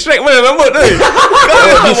 Hey, Shrek mana rambut tu?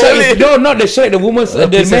 No, not the Shrek, the woman's the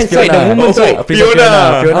man side, the woman's side.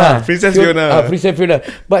 Princess Fiona. Princess Fiona.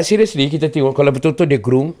 But seriously, kita tengok kalau betul-betul dia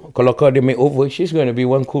groom, kalau kau dia make over, she's going to be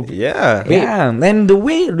one cool. Yeah. And the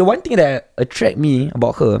one thing that attract me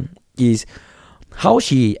about her is how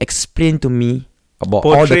she explained to me about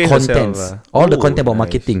all the contents, the content about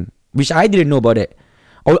marketing, which I didn't know about it.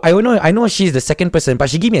 I know she's the second person, but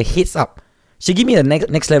she gave me a heads up. She gave me the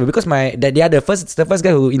next level because the first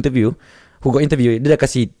guy who got interviewed, dia dah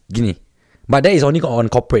kasi gini. But that is only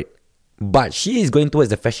on corporate. But she is going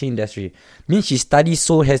towards the fashion industry. Means she studied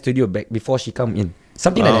Soul Hair Studio back before she come in.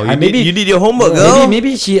 Something like that. You did your homework, girl.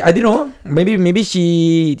 Maybe she, I don't know. Maybe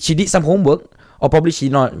she did some homework, or probably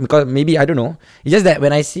she not, because maybe I don't know. It's just that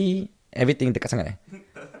when I see everything dekat sangat.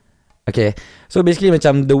 Okay, so basically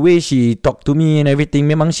macam the way she talk to me and everything,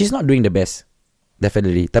 memang she's not doing the best,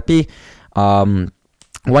 definitely. Tapi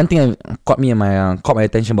one thing that caught my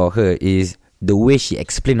attention about her is the way she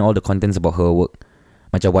explain all the contents about her work,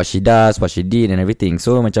 macam what she does, what she did and everything.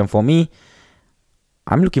 So macam for me,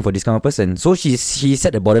 I'm looking for this kind of person. So she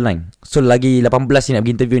set the borderline. So lagi 18 ni nak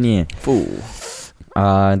pergi interview ni.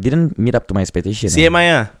 Didn't meet up to my expectation. CMI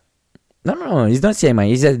lah. No, it's not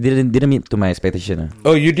CMI. It's just didn't meet to my expectation.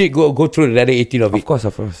 Oh, you did go through the other 18 of it? Of course.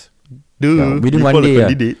 Within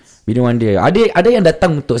one day. Ada yang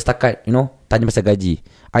datang untuk setakat, tanya pasal gaji.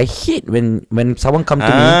 I hate when someone come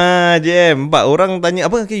to me. Jam. Orang tanya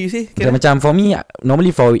apa? Okay, you say. Macam for me,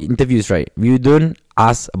 normally for interviews, right, you don't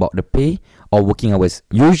ask about the pay or working hours.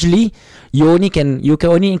 Usually, you can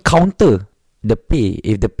only counter the pay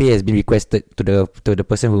if the pay has been requested to the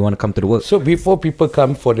person who want to come to the work. So before people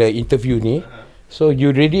come for the interview ni, so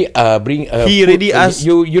you already he already asked,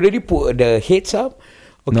 you already put the heads up.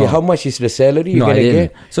 Okay, how much is the salary you gonna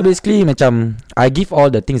get? So basically macam I give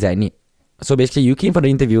all the things that I need. So basically you came for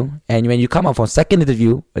the interview, and when you come up for second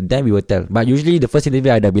interview, then we will tell. But usually the first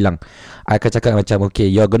interview I dah bilang, I akan cakap macam, okay,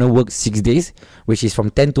 you're gonna work 6 days, which is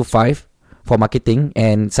from 10 to 5 for marketing,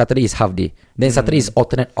 and Saturday is half day. Then Saturday is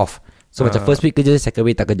alternate off. So macam first week kerja, second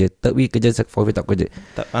week tak kerja, third week kerja, fourth week tak kerja.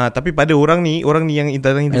 Tapi pada orang ni yang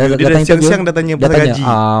datang interview, dia dah siang-siang dah tanya pasal gaji.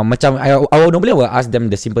 Macam normally I will ask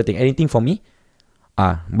them the simple thing, anything for me?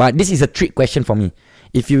 But this is a trick question for me.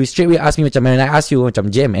 If you straight away ask me macam, when I ask you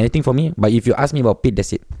macam, Jam, anything for me? But if you ask me about pay,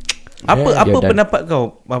 that's it. Apa pendapat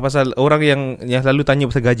kau pasal orang yang selalu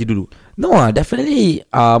tanya pasal gaji dulu? No, definitely.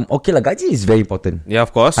 Okay lah, gaji is very important. Yeah,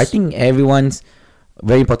 of course. I think everyone's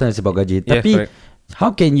very important about gaji. Tapi correct. How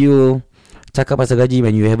can you cakap pasal gaji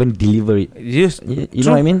when you haven't delivered it? Yes, you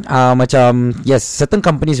know what I mean? Macam, yes, certain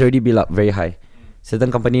companies already build up very high. Certain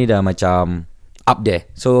company dah macam up there.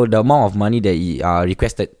 So the amount of money that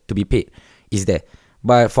requested to be paid is there.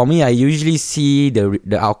 But for me, I usually see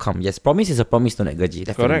the outcome. Yes, promise is a promise to naik gaji.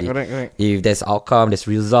 Definitely. Correct. If there's outcome, there's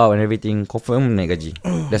result and everything, confirm naik gaji.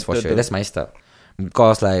 That's for sure. That's my style.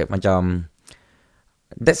 Because like macam,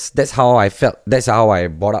 that's how I felt. That's how I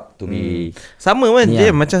brought up to be. Sama kan,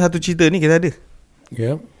 Jam, macam satu cerita ni kita ada.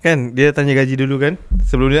 Yeah. Kan dia tanya gaji dulu kan,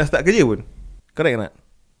 sebelum dia start kerja pun. Correct tak?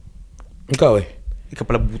 Engkau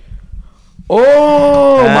kepala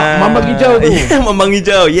Mambang hijau tu. Mambang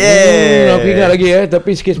hijau. Yeah. Aku ingat lagi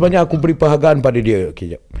tapi sikit sebanyak aku beri penghargaan pada dia.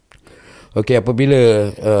 Okay, jap. Okay,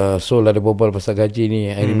 apabila Sol ada berbual pasal gaji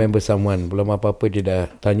ni, I remember someone belum apa-apa dia dah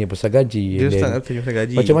tanya pasal gaji. Dia tanya pasal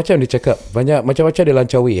gaji. Macam-macam dia cakap. Banyak macam-macam dia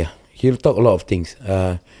lancar way. He'll talk a lot of things.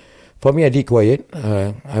 For me, I did quiet.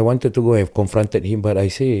 I wanted to go and confronted him, but I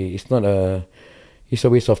say it's a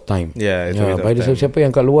waste of time. Yeah, it's a waste of time. Siapa yang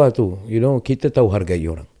kat luar tu, kita tahu hargai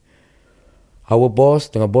orang. Our boss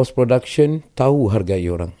dengan boss production tahu hargai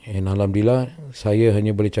orang. And Alhamdulillah, saya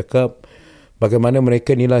hanya boleh cakap bagaimana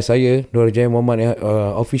mereka nilai saya, Nur Jaya Muhammad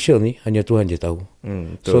official ni, hanya Tuhan je tahu.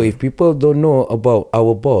 So if people don't know about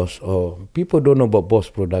our boss or people don't know about boss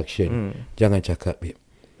production, jangan cakap, babe.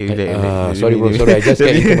 Sorry bro, sorry, I just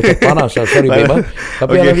get into macam panas. Sorry babe.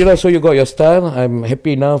 Tapi Alhamdulillah, so you got your style. I'm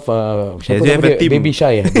happy enough. Baby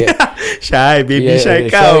Shy. Shy, baby Shy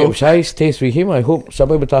kau. Shy stays with him. I hope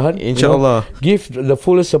sampai bertahan. InsyaAllah. Give the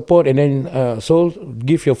fullest support, and then Soul,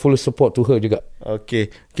 give your fullest support to her juga. Okay,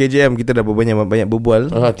 KJM, kita dah banyak berbual.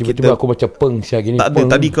 Tiba-tiba aku macam peng siap gini. Tak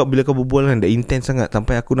ada, tadi bila kau berbual kan, dah intense sangat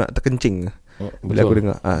sampai aku nak terkencing bila aku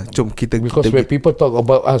dengar. Jom kita. Because when people talk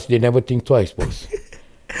about us, they never think twice, boss.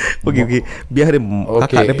 Okay. Biar dia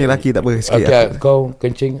kakak dia punya lelaki tak apa sikit. Okay, kau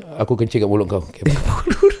kencing, aku kencing kat mulut kau.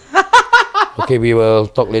 Okay, we will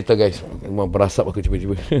talk later guys. Memang berasap aku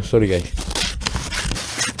tiba-tiba. Sorry guys.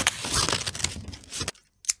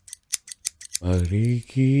 Mari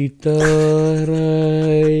kita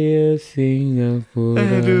raya Singapura.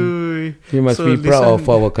 Aduh. You must be proud of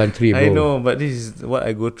our country, bro. I know, but this is what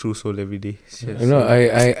I go through every day. No,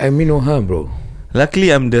 I mean no harm, bro.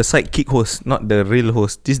 Luckily, I'm the sidekick host, not the real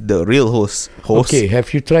host. This is the real host. Okay,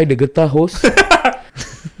 have you tried the guitar host?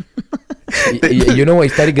 You know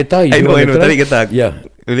what is tarik guitar? I know, tarik guitar.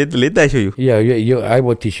 Yeah. Later I show you. Yeah, I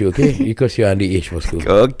will teach you, okay? Because you're underage for school.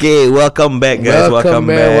 Okay, welcome back, guys. Welcome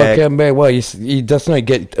back. Well, it does not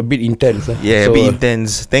get a bit intense. Yeah, a bit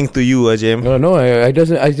intense. Thanks to you, Jem. No, I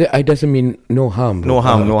doesn't mean no harm. No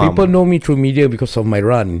harm. People know me through media because of my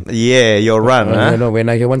run. Yeah, your run. No, when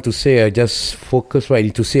I want to say, I just focus what I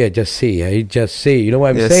need to say. I just say. You know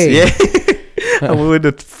what I'm saying? Yeah. What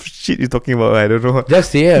the shit you talking about? I don't know.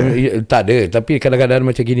 Just say, tak ada. Tapi kadang-kadang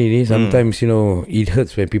macam gini ni, sometimes it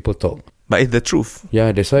hurts when people talk. But it's the truth. Yeah,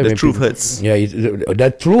 that's why the truth hurts. Yeah, the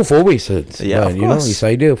truth always hurts. Yeah, but, of course. It's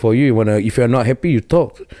either for you. If you're not happy, you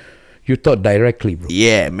talk directly, bro.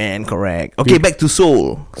 Yeah, man, correct. Okay, back to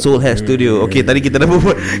Soul Hair Studio. Okay, tadi kita dah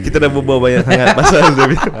berbual banyak sangat pasal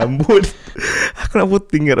rambut. Aku nak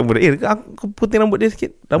puting rambut. Aku puting rambut dia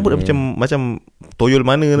sikit. Rambut dah macam toyol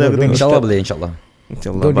mana lah. InsyaAllah boleh, InsyaAllah.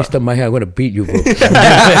 Don't disturb my hair. I'm gonna beat you, bro.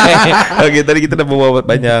 Okay, tadi kita dah berbual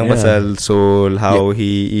banyak pasal Soul, how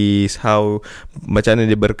he is, how macam mana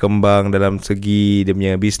dia berkembang dalam segi dia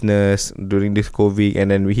punya business during this COVID, and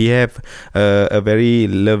then we have a very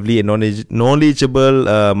lovely and knowledgeable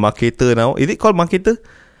marketer now. Is it called marketer?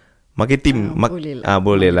 Marketing.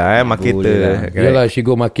 Boleh lah marketer. Yalah, she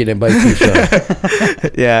go market and buy fish.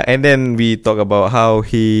 Yeah, and then we talk about how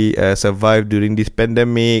he survived during this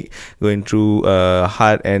pandemic, going through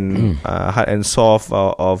hard and soft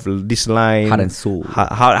of this line. Heart and soul.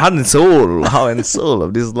 Heart and soul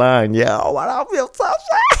of this line. Yeah, what up yourself?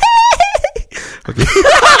 Okay.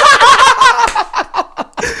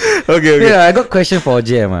 Okay. Yeah, I got question for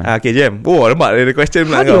Jem. Okay, Jem. Oh, lemak ada question.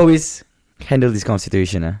 How do you always handle this kind of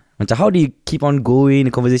situation? Macam how do you keep on going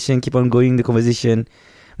the conversation?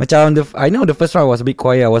 Macam I know the first round was a bit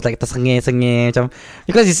quiet. I was like tersengih macam,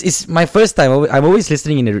 because it's my first time. I'm always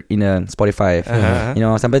listening in a Spotify. You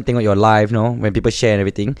know, sometimes tengok your live, when people share and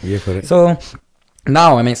everything. Yeah, correct. So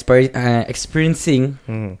now I'm experiencing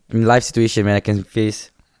in live situation when I can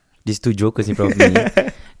face these two jokers in front of me.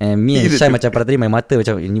 And me and Shai macam pada tadi, my mata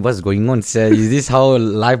macam, what's going on? Is this how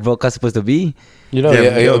live broadcast supposed to be? You know,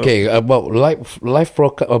 okay, about live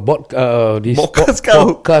broadcast, this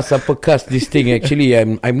podcast, this thing. Actually,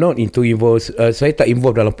 I'm not into involved. Saya tak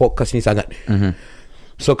involved dalam podcast ni sangat.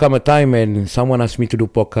 So come a time when someone asked me to do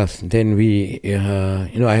podcast, then we,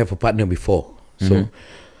 I have a partner before. So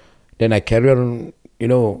then I carry on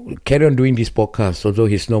doing this podcast,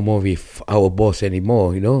 although he's no more with our boss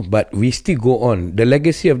anymore, but we still go on. The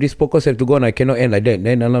legacy of this podcast have to go on. I cannot end like that.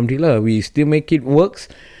 Then Alhamdulillah, we still make it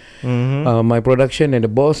works. My production and the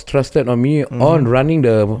boss trusted on me on running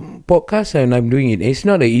the podcast, and I'm doing it. It's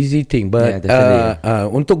not an easy thing, but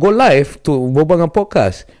untuk go live to berbual dengan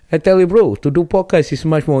podcast, I tell you, bro, to do podcast is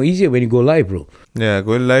much more easier when you go live, bro. Yeah,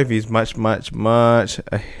 going live is much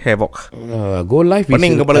havoc. Go live is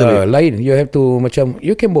lain. You have to macam,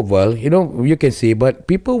 you can berbual, you can say, but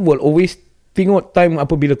people will always tengok time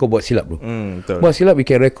apabila kau buat silap, bro. Buat silap, you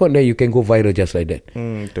can record, then you can go viral just like that.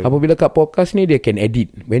 Apabila kat podcast ni, dia can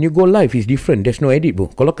edit. When you go live, it's different. There's no edit,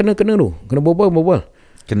 bro. Kalau kena tu, kena berbual.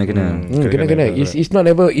 Kena. It's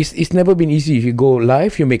never been easy. If you go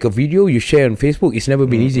live, you make a video, you share on Facebook, it's never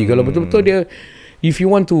been easy. Kalau betul-betul dia if you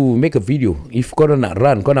want to make a video, if kau nak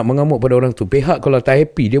run, kau nak mengamuk pada orang tu, pihak kalau tak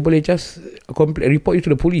happy, dia boleh just report you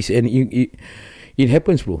to the police, and it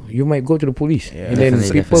happens, bro. You might go to the police. And then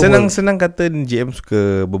people senang kata GM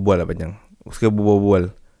suka berbual lah panjang. Suka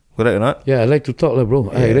berbual. Correct or not? Yeah, I like to talk lah,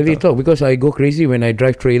 bro. I really talk because I go crazy when I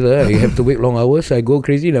drive trailer. I have to wait long hours. I go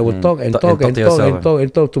crazy and I will talk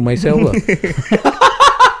to myself lah.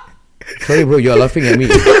 Sorry, bro, you are laughing at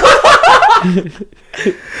me.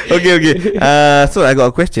 Okay. So I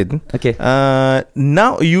got a question. Okay.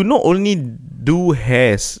 Now you not only do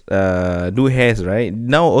hairs, right?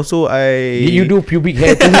 Now also Did you do pubic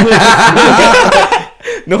hair too?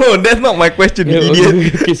 No, that's not my question,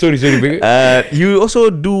 idiot. Okay, sorry. You also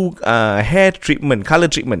do hair treatment, color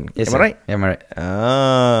treatment. Yes, am I right? Yeah, I'm right.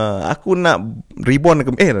 Aku nak reborn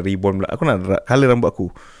pula. Aku nak color rambut aku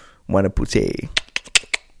warna putih.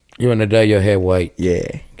 You want to dye your hair white?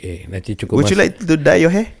 Yeah. Okay, nanti cukup. Would you like to dye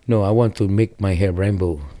your hair? No, I want to make my hair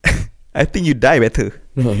rainbow. I think you dye better.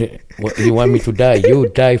 No, what, you want me to dye? You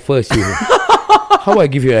dye first, you. How I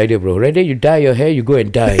give you an idea, bro? Rather you dye your hair, you go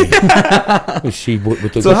and dye.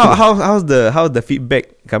 So how's the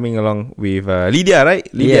feedback coming along with Lydia, right?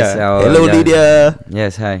 Lydia. Yes, hello, Lydia.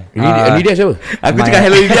 Yes, hi. Lydia siapa? Aku cakap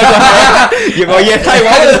hello Lydia. You go yes hi.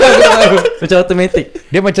 Macam automatic.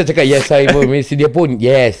 Dia macam cakap yes hi pun. Mesti dia pun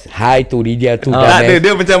yes hi to Lydia tu.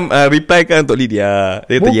 Dia macam reply kan untuk Lydia.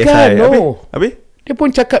 Dia kata yes Bukan, hi. no. Habis? Dia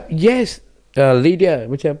pun cakap yes Lydia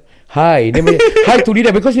macam hi. Dia macam hi to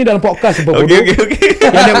Lydia because ni dalam podcast apa bodoh. Okay.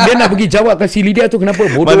 Dia nak pergi jawab kat si Lydia tu kenapa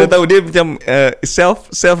bodoh. Mana tahu dia macam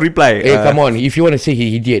self reply. Come on, if you want to say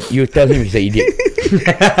he idiot, you tell him he's an idiot.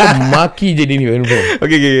 Maki je dia ni.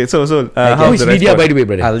 Okay. So who is Lydia by the way,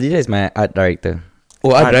 brother? Lydia is my art director.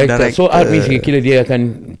 Oh, art director. So art means kira dia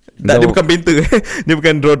akan dia bukan painter. Dia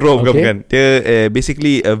bukan draw bukan. Dia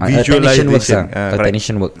basically a visualization.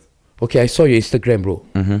 Technician work. Okay, I saw your Instagram, bro.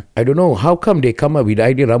 I don't know how come they come up with the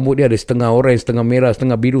idea rambut dia ada setengah orange, setengah merah,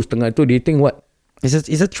 setengah biru, setengah tu. They think what? It's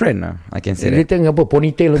a trend lah, I can say Dia think apa?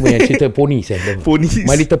 Ponytail apa yang cerita ponies. Ponies.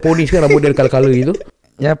 My Little Ponies kan rambut dia color gitu.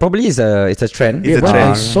 Yeah, probably it's a trend. It's a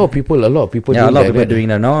trend. I saw a lot of people doing that. Yeah, a lot of people doing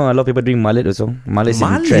that. No, a lot of people doing mullet also. Mullet is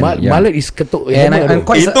in trend. Mullet is ketuk. And I'm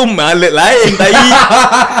quite itu mullet lain tadi.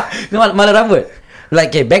 No, mullet rambut.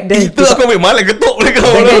 Like back then itu aku ambil mullet ketuk mereka.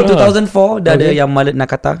 Back then 2004 dah ada yang mullet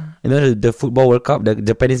Nakata. You know the football World Cup, the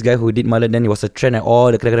Japanese guy who did mullet, then it was a trend at all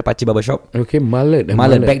the kedai-kedai pakcik barbershop. Okay, mullet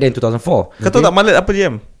back then 2004. Kau tahu tak mullet apa je?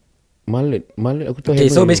 Mullet aku tahu. Okay,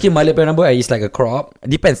 so basically mullet punya rambut is like a crop.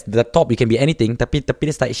 Depends, the top you can be anything, tapi tepi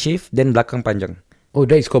dia start shave, then belakang panjang. Oh,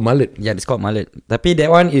 that is called mullet. Yeah, it's called mullet. Tapi that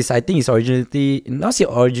one is, I think it's originally, not say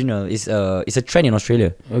original, it's a trend in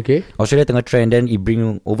Australia. Okay. Australia tengah trend, then it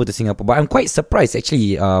bring over to Singapore. But I'm quite surprised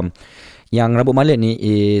actually. Yang rambut mullet ni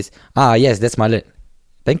is yes, that's mullet.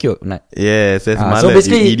 Thank you, Nat. Yes, that's mullet. So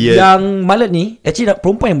basically yang mullet ni actually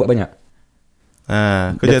perempuan yang buat banyak.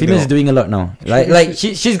 The female is doing a lot now. Like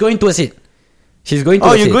she's going towards it. She's going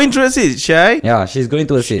towards it. You're going towards it, Shai? Yeah, she's going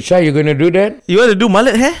towards it. Shai, you going to do that? You want to do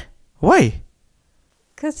mullet hair? Why?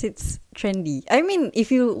 Because it's trendy. I mean,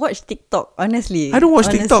 if you watch TikTok, honestly, I don't watch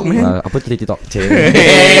TikTok, man. Apa tu TikTok?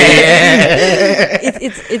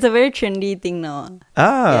 It's a very trendy thing now.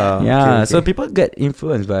 Yeah. Okay. So people get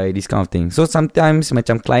influenced by this kind of thing. So sometimes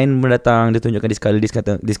macam client datang, dia tunjukkan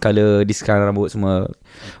this color rambut semua.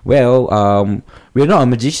 Well, we're not a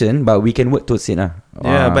magician, but we can work towards it lah.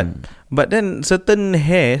 Yeah, but then certain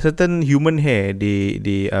human hair,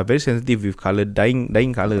 they are very sensitive with color, dyeing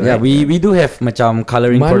color. Yeah, right? we do have macam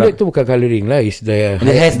coloring mullet product. Tu bukan coloring lah, is the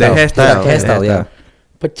hairstyle. Yeah.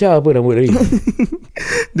 Pecah apa rambut tadi?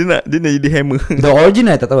 dia nak jadi hammer. The origin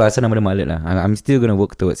I tak tahu asal nama dia mullet lah. I'm still gonna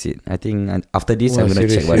work towards it. I think after this I'm gonna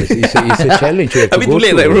check what it is. It's a challenge. Habis too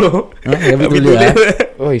late, bro. Habis too late.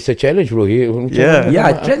 Oh, it's a challenge, bro. Yeah.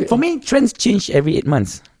 For me, trends change every 8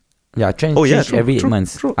 months. Yeah, trends change every 8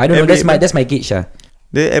 months. True. I don't know. That's my gauge lah.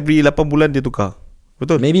 Dia every 8 bulan dia tukar.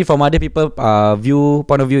 Betul. Maybe from other people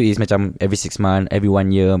point of view is macam every 6 months, every 1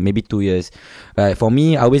 year, maybe 2 years. For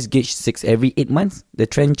me, I always gauge every 8 months the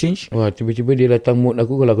trend change. Wah, tiba-tiba dia datang mood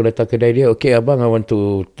aku. Kalau aku datang kedai dia, okay abang, I want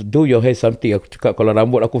to do your hair something. Aku cakap kalau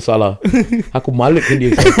rambut aku salah, aku malet ke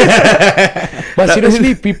dia. But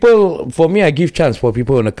seriously, people, for me, I give chance for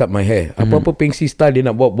people who want to cut my hair. Apa-apa pengsi style dia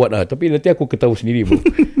nak buat lah. Tapi nanti aku ketahui sendiri, bro.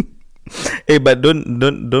 But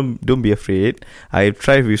don't be afraid. I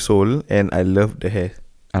tried with Soul and I love the hair.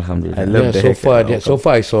 Alhamdulillah. I love the hair. So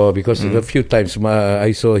far I saw, because a few times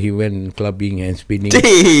I saw he went clubbing and spinning.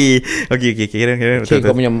 Okay. Kira.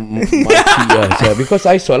 Kau punya mati lah. Because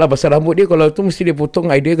I saw lah pasal rambut dia, kalau tu mesti dia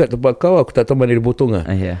potong idea kat tempat kau. Aku tak tahu mana dia potong lah.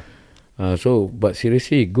 Yeah. So but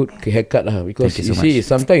seriously, good haircut lah. Because you see,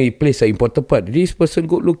 sometimes it plays an important part. This person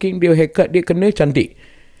good looking, dia haircut dia kena cantik.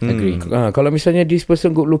 Agree. Kalau misalnya this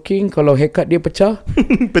person good looking, kalau haircut dia pecah,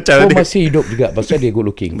 kau masih hidup juga pasal dia good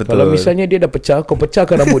looking. Betul. Kalau misalnya dia dah pecah, kau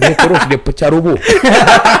pecahkan rambut dia terus dia pecah roboh.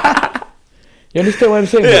 You understand what I'm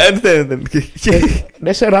saying? Yeah, understand.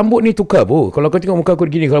 That's why rambut ni tukar bro. Kalau kau tengok muka aku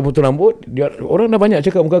begini, kalau potong rambut, orang dah banyak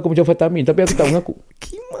cakap muka aku macam Vitamin, tapi aku tak mengaku.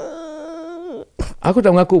 Aku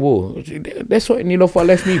tak mengaku bro. That's why Niloufar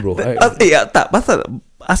left me bro. Tak pasal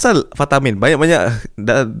asal Vitamin banyak-banyak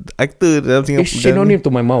aktor dalam Singapura. It's synonym to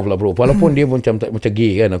my mouth lah bro. Walaupun dia macam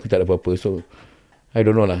gay kan, aku tak ada apa-apa. So I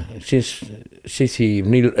don't know lah. Since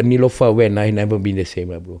Niloufar went, I never been the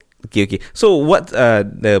same lah bro. Okay. So what I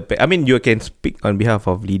mean, you can speak on behalf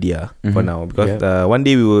of Lydia for now, because one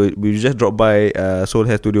day we will just drop by Soul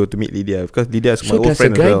Hair Studio to meet Lydia, because Lydia is my old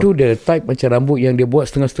friend as well. So does a guy do the type macam rambut yang dia buat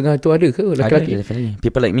setengah-setengah tu ada ke lelaki? Ada, definitely.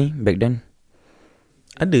 People like me back then.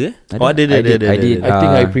 Ada? I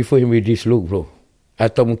think I prefer him with this look bro.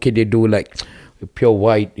 Atau mungkin dia do like pure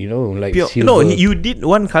white, you know, like pure, silver. No, you did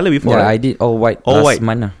one colour before. Yeah, right? I did all white. All white.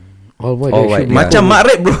 Mana? All white. Macam Mak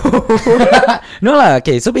Rap bro. No lah.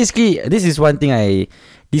 Okay, so basically this is one thing I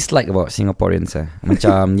dislike about Singaporeans.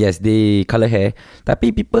 Macam yes, they colour hair, tapi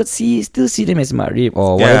people still see them as Mak Rap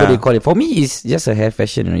or whatever they call it. For me, it's just a hair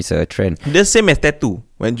fashion. It's a trend. The same as tattoo.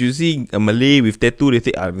 When you see a Malay with tattoo, they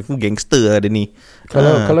say who gangster ada ni.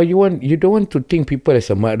 Kalau you don't want to think people as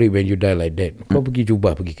a Mak Rap when you die like that, kau pergi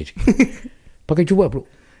jubah, pergi kerja. Pakai jubah bro.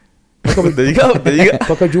 Betul juga.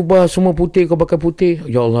 Pakai jubah semua putih, kau pakai putih.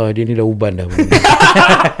 Ya Allah, dia ni dah uban dah.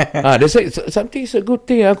 That's like, something is a good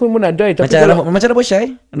thing. Aku pun nak die, tapi macam rambut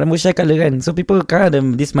Syai colour kan. So people kan ada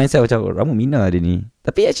this mindset macam rambut Mina dia ni.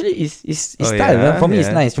 Tapi actually is style. For me it's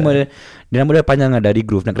nice. Cuma dia rambut dia panjang dari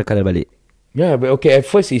groove, nak kena colour balik. Yeah, but okay, at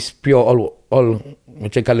first it's pure all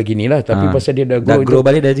macam colour gini lah. Tapi pasal dia dah grow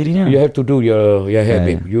balik dah jadinya. You have to do your hair,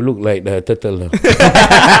 babe. You look like the turtle lah.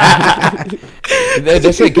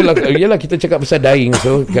 That's why yelah kita cakap pasal dying.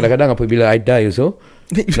 So kadang-kadang apabila I die so,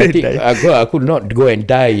 nanti aku not go and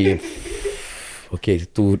die. Okay,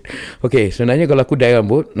 sebenarnya kalau aku die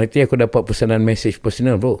rambut, nanti aku dapat pesanan message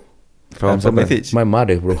personal bro. From some message? My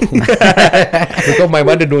mother bro. Because my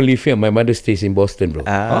mother don't live here. My mother stays in Boston bro.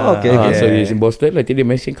 Okay. So he's in Boston. Nanti dia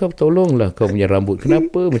message kau, tolonglah kau punya rambut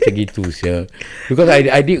kenapa macam gitu sia. Because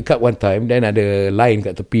I did cut one time, then ada line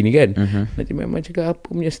kat tepi ni kan. Nanti memang cakap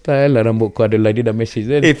apa punya style lah rambut kau, ada line dia dah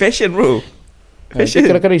message then. Fashion bro.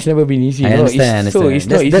 Kadang-kadang it's never been easy. I understand. So it's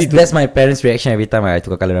not easy. That's my parents' reaction every time I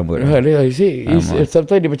tukar colour rambut.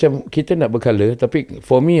 Sometimes dia macam kita nak bercolour, tapi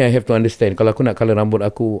for me I have to understand. Kalau aku nak colour rambut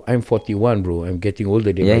aku, I'm 41 bro. I'm getting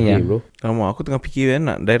older day by day bro. Aku tengah fikir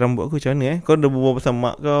nak dye rambut aku macam mana Kau dah berbual pasal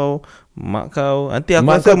mak kau. Nanti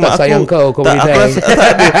aku rasa mak aku sayang kau boleh dye.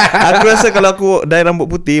 Aku rasa kalau aku dye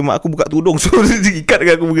rambut putih, mak aku buka tudung, so ikat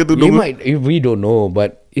dengan aku buka tudung. We don't know,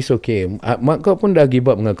 but it's okay. Mak kau pun dah give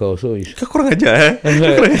up dengan kau, so kau kurang ajar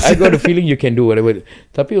I got the feeling you can do whatever.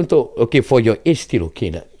 Tapi untuk for your age still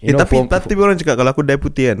okay tak? Tapi orang cakap kalau aku dye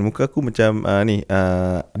putih kan, muka aku macam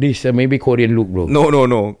this maybe Korean look bro.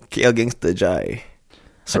 No KL gangster Jai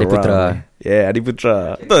Adiputra. Yeah,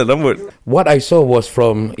 Adiputra. Betul rambut. What I saw was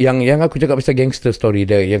from yang aku cakap pasal gangster story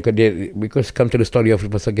dia, yang dia, because come to the story of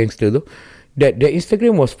pasal gangster tu, that the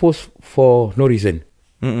Instagram was post for no reason.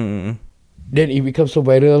 Then it becomes so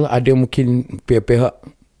viral. Ada mungkin pihak-pihak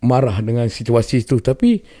marah dengan situasi itu,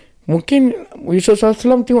 tapi mungkin Yusuf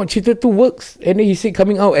Salam tengok cerita tu works, and then he said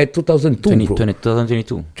coming out at 2022 bro.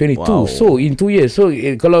 2022. Wow. So in 2 years. So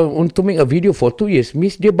kalau untuk make a video for 2 years,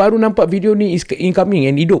 means dia baru nampak video ni is incoming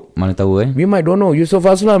and hidup. Mana tahu We might don't know. Yusuf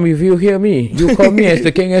Aslam, if you hear me, you call me as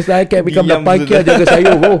the king, as I can become the pakia jaga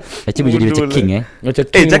saya bro. Actually jadi macam king macam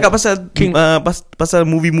king. Cakap pasal king. Pasal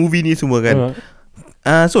movie ni semua kan.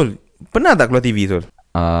 Sol, pernah tak keluar TV Sol?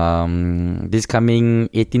 This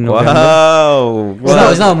coming 18 November. Wow.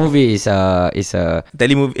 It's not a movie. It's a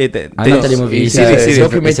telemovie. Not telemovie. It's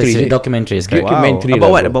a documentary. Documentary.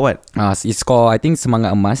 Wow. About what? It's called, I think,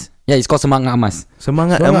 Semangat Emas. Yeah, it's called Semangat Emas.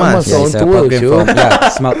 Semangat Emas. Yeah, it's a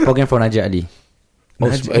program from Najib Ali.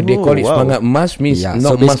 They call it Semangat Emas means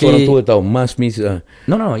not emas orang tua tau. Emas means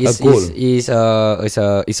no.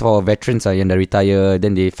 It's for veterans yang dah retire.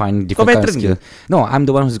 Then they find different kind of skill. No, I'm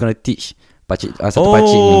the one who's gonna teach pakcik, satu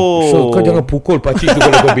pakcik ni. So kau jangan pukul pakcik tu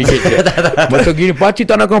kalau kau bingit. Macam gini pakcik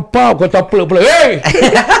tak nak kau pau, kau tapel pula. Hey!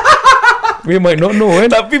 We might not know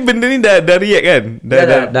kan. Tapi benda ni dah react kan.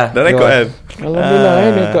 Dah record kan.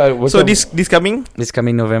 Alhamdulillah So this coming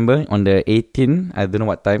November on the 18th, I don't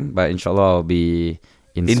know what time, but inshallah I'll be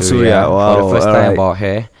in Suria Wow, for the first time about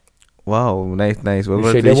hair. Wow, nice. So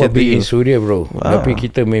that will be in Suria, bro. Tapi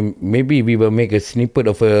kita maybe we will make a snippet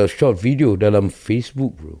of a short video dalam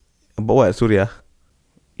Facebook, bro. About what, Suria?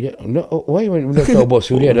 Yeah, no. Why we not talk about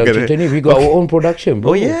Suria? Dalam cerita ni, we got our own production,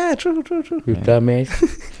 bro. Oh yeah, true. You dumbass.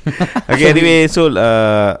 Okay, anyway, so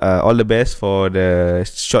all the best for the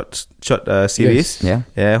short series. Yes.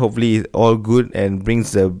 Yeah. Hopefully all good and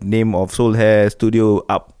brings the name of Soul Hair Studio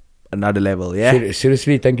up another level. Yeah.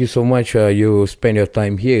 Seriously, thank you so much. You spend your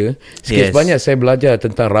time here. Sikit banyak saya belajar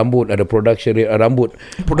tentang rambut. Ada production rambut.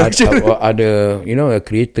 Ada a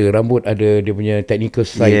creator rambut. Ada dia punya technical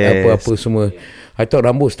side. Apa-apa semua. I thought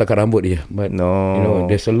rambut setakat rambut je. But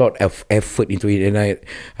there's a lot of effort into it. And I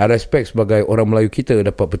respect sebagai orang Melayu kita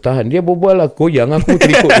dapat bertahan. Dia berbual lah, goyang aku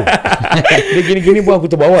terikut tu. Dia gini-gini pun aku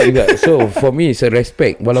terbawa juga. So for me it's a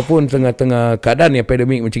respect. Walaupun tengah-tengah keadaan yang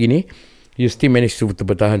pandemik macam gini, you still manage to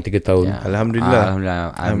bertahan 3 tahun. Yeah. Alhamdulillah.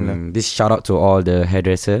 This shout out to all the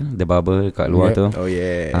hairdresser, the barber kat luar tu. Oh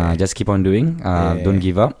yeah. Just keep on doing. Don't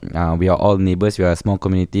give up. We are all neighbours. We are a small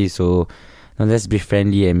community. So let's be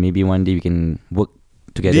friendly and maybe one day we can work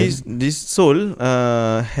together. This Soul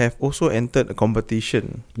have also entered a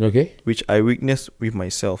competition. Okay. Which I witnessed with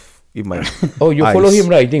myself. In my you eyes. follow him,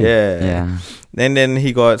 right? I think. Yeah. And then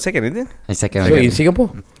he got second, isn't it? Second. So in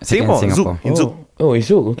Singapore? Singapore. Zouk. Oh, in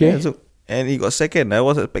Zouk. Okay. Yeah, Zouk. And he got second. I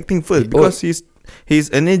was expecting first because his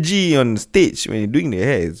energy on stage when he's doing the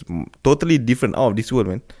hair is totally different out of this world,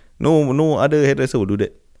 man. No other hairdresser will do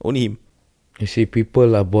that. Only him. You see,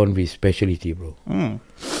 people are born with speciality, bro.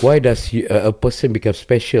 Why does a person become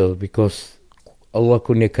special? Because Allah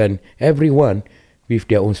kurniakan everyone with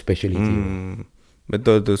their own speciality.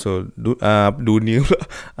 Betul tu. So dunia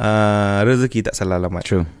rezeki tak salah alamat.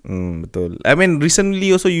 True. Betul. I mean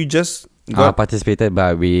recently also you just participated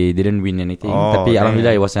but we didn't win anything. Tapi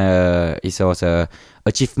alhamdulillah it was a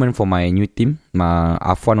achievement for my new team.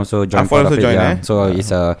 Afwan also joined. So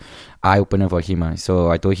it's a eye opener for him.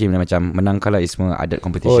 So I told him macam menang kalah is semua adat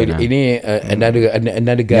competition. Ini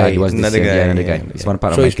another guy. Yeah, it was another guy. It's one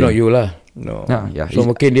part so of my it's not you lah. No. Yeah. So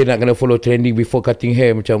mungkin dia nak kena follow trending before cutting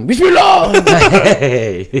hair macam Bismillah.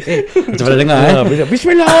 Macam mana dengar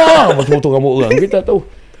Bismillah. Macam potong rambut orang. Kita tak tahu.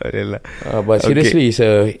 But seriously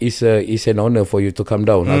it's an honor for you to come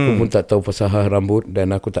down. Aku pun tak tahu pasal rambut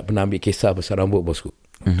dan aku tak pernah ambil kisah pasal rambut, bosku.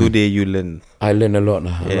 Today you learn. I learn a lot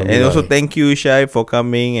lah. And also thank you Shai for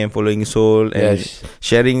coming and following Soul and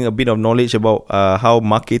sharing a bit of knowledge about how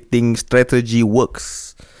marketing strategy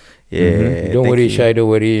works. Don't worry Shai, don't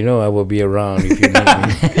worry. I will be around if you need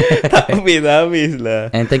me. Habis lah.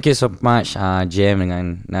 And thank you so much JM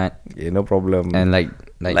dengan Nat. No problem. And like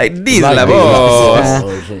this lah, boss.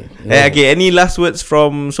 Okay, any last words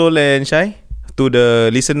from Soul and Shai to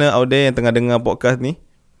the listener out there yang tengah dengar podcast ni?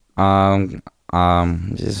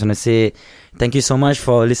 Just want to say thank you so much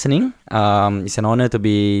for listening. It's an honor to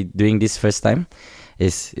be doing this first time.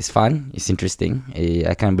 It's fun. It's interesting.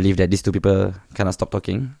 I can't believe that these two people cannot stop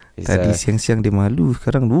talking. Tadi siang-siang dia malu,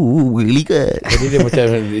 sekarang geli kan. Jadi dia macam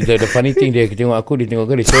the funny thing, dia tengok aku, dia tengok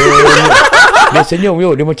dia dia senyum.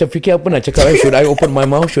 Dia macam fikir apa nak cakap. Should I open my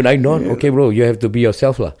mouth? Should I not? Okay bro, you have to be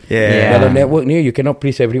yourself lah. Dalam network ni you cannot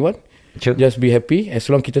please everyone. True. Just be happy.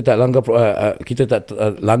 As long kita tak langgar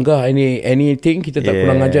langgar anything, kita tak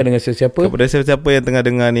kurang ajar dengan sesiapa. Kepada sesiapa yang tengah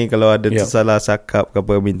dengar ni, kalau ada tersalah cakap ke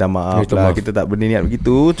apa, minta maaf lah. Kita tak berniat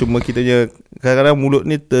begitu. Cuma kita je kadang-kadang mulut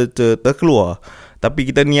ni terkeluar.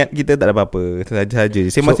 Tapi kita niat kita tak ada apa-apa. Saja-saja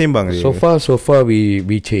sembang-sembang je. So far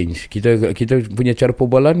we change. Kita punya cara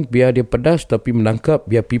perbualan biar dia pedas tapi menangkap,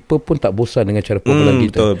 biar people pun tak bosan dengan cara perbualan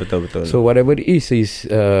kita. Betul. So whatever it is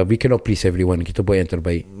we cannot please everyone. Kita buat yang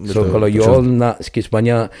terbaik. So kalau you all nak sikit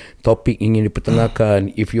sebanyak topik ingin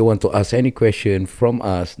dipertengahkan, if you want to ask any question from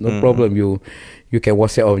us, no problem. You can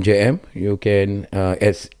WhatsApp on JM. You can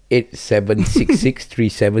at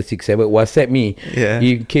 87663767 WhatsApp me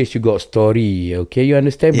in case you got story. Okay, you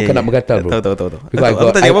understand? Bukan nak bergatal, bro. Tahu.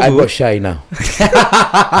 Because I got shy now.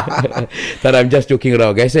 I'm just joking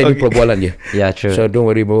around, guys. Ini perbualan je. Yeah, true. So don't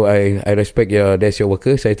worry, bro. I respect that's your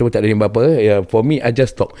worker. Saya tu tak ada apa-apa. For me, I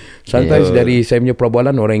just talk. Sometimes dari saya punya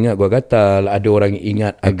perbualan, orang ingat gua gatal. Ada orang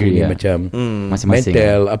ingat aku ni macam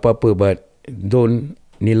mental apa-apa. But don't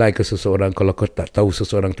nilai ke seseorang kalau kau tak tahu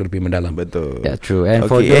seseorang tu lebih mendalam. Betul. Yeah, true. And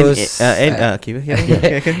for those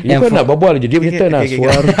you kan nak berbual je, dia kata nak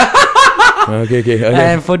suara. Okay.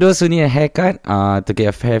 And for those who need a haircut, to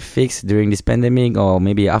get a hair fixed during this pandemic, or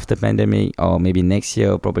maybe after pandemic, or maybe next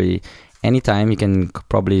year, probably anytime, you can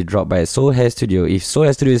probably drop by Soul Hair Studio. If Soul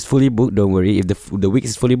Hair Studio is fully booked, don't worry. If the week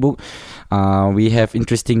is fully booked, we have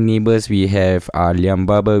interesting neighbors. We have Liam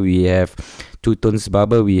Barber. We have Two Tones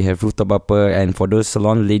Barber, we have Rooftop Barber, and for those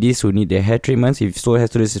salon ladies who need their hair treatments, if Soul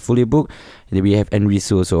Hair Studios is fully booked, then we have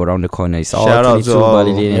Enrisu also around the corner. It's all Shout out to all.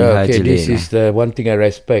 Okay, this is the one thing I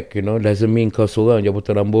respect, you know. Doesn't mean kau seorang je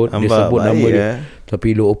potong rambut, dia sebut nama dia,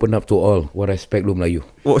 tapi lu open up to all. What respect lu Melayu.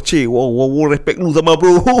 Cik, respect lu sama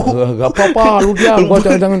bro. Gak apa-apa, lu diam.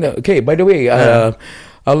 Okay, by the way,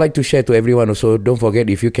 I'd like to share to everyone also, don't forget,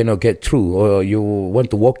 if you cannot get through or you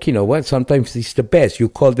want to walk in or what, sometimes it's the best.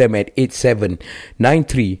 You call them at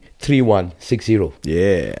 87933160.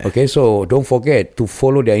 Yeah. Okay, so don't forget to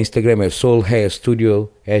follow their Instagram at Soul Hair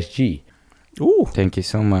Studio SG. Ooh, thank you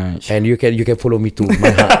so much. And you can follow me too.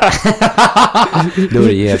 My heart. Don't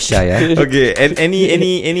worry, you have shy. Okay, and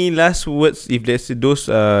any last words if there's those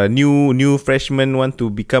new freshmen want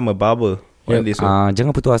to become a barber?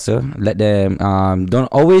 Jangan putus asa. Let them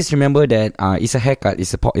don't always remember that it's a haircut,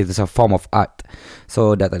 it's a form of art.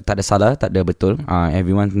 So tak ada salah, tak ada betul.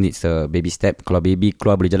 Everyone needs a baby step. Kalau baby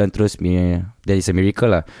keluar boleh jalan terus, that is a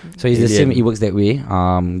miracle lah. So it's the same, it works that way.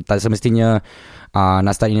 Tak semestinya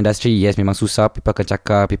nak start in industry, yes memang susah. People akan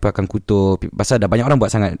cakap, people akan kutuk, pasal dah banyak orang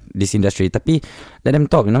buat sangat this industry. Tapi let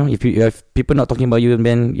them talk, you know. If people not talking about you,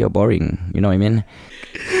 then you're boring, you know what I mean.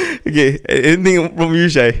 Okay, anything from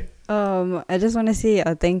you, Shai? I just want to say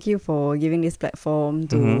thank you for giving this platform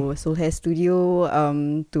to Soul Hair Studio,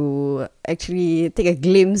 to actually take a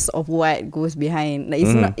glimpse of what goes behind. Like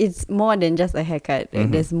it's more than just a haircut.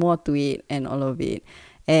 There's more to it and all of it.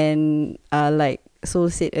 And like Soul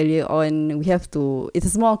said earlier on, it's a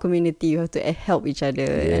small community. You have to help each other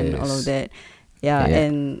and all of that.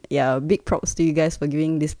 And big props to you guys for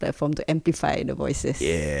giving this platform to amplify the voices.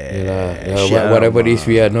 Whatever it is,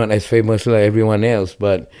 we are not as famous like everyone else,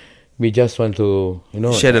 but we just want to, you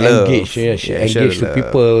know, share the engage, engage to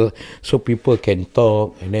people, so people can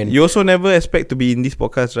talk. And then you also never expect to be in this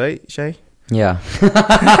podcast, right, Shai? Yeah.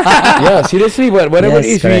 Yeah, seriously, but whatever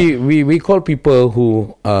it is, we call people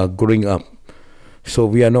who are growing up. So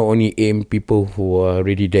we are not only aim people who are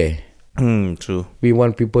already there. True. We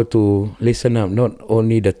want people to listen up, not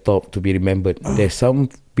only the top to be remembered. There's some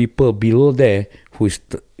people below there who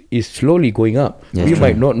is slowly going up. Yes, we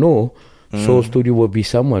might not know. Soul Studio will be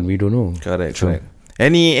someone we don't know. Correct.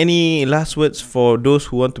 Any last words for those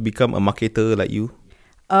who want to become a marketer like you?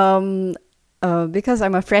 Because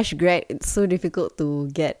I'm a fresh grad, it's so difficult to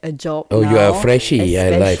get a job. Oh, now, you are a freshie.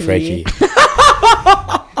 I like freshie.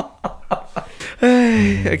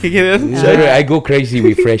 Okay, I go crazy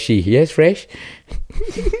with freshie. Yes, fresh.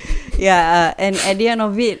 And at the end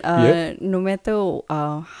of it, no matter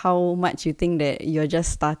how much you think that you're just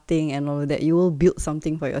starting and all of that, you will build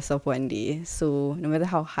something for yourself one day. So no matter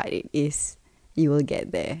how hard it is, you will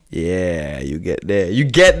get there. Yeah, you get there. You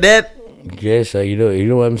get that? Yes, you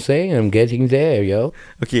know what I'm saying? I'm getting there, yo.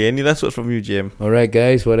 Okay, any last words from you, GM? Alright,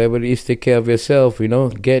 guys, whatever it is, take care of yourself, you know.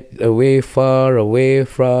 Get far away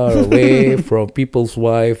from people's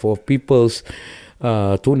wife or people's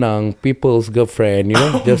tunang, people's girlfriend, you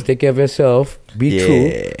know. Just take care of yourself. Be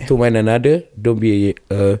true to one another. Don't be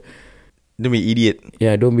idiot.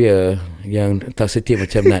 Yeah, don't be yang tak setia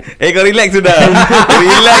macam Nat. Kau relax sudah.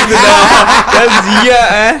 Kan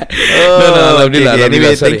siap No,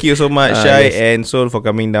 anyway, thank you so much, Shai and Soul, for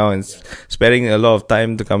coming down and sparing a lot of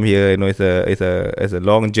time to come here. You know, it's a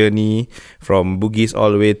long journey from Bugis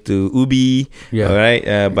all the way to Ubi. Yeah. Alright,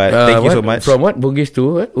 but thank you so much. From what? Bugis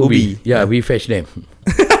to what? Ubi. Yeah, we fetch them.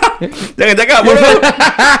 Jangan cakap bodoh.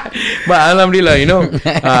 But alhamdulillah, you know,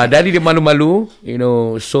 dari dia malu-malu, you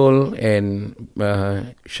know, Soul and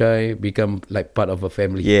Shai become like part of a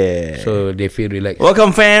family. Yeah. So they feel relaxed.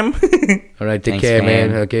 Welcome, fam. Alright, take care,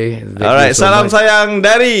 man. Okay. Alright, salam sayang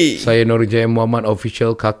dari saya Nur Jaim Muhammad,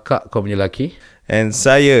 official kakak kau punya lelaki. Dan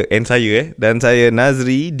saya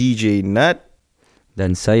Nazri, DJ Nat.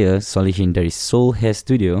 Dan saya Solihin dari Soul Hair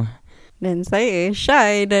Studio. Dan saya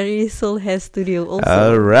Shai dari Soul Hair Studio also.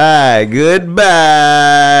 Alright,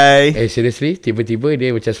 goodbye. Seriously, tiba-tiba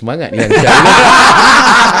dia macam semangat ni.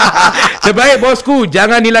 Terbaik bosku,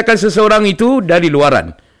 jangan nilaikan seseorang itu dari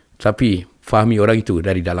luaran, tapi fahami orang itu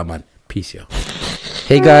dari dalaman. Peace, yo.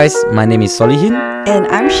 Hey guys, my name is Solihin. And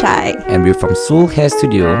I'm Shai. And we're from Soul Hair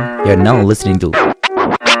Studio. You're now listening to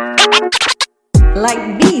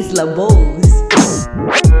Like these labos.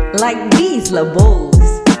 Like these labos.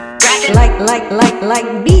 Like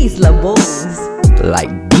these labos.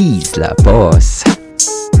 Like these la boss.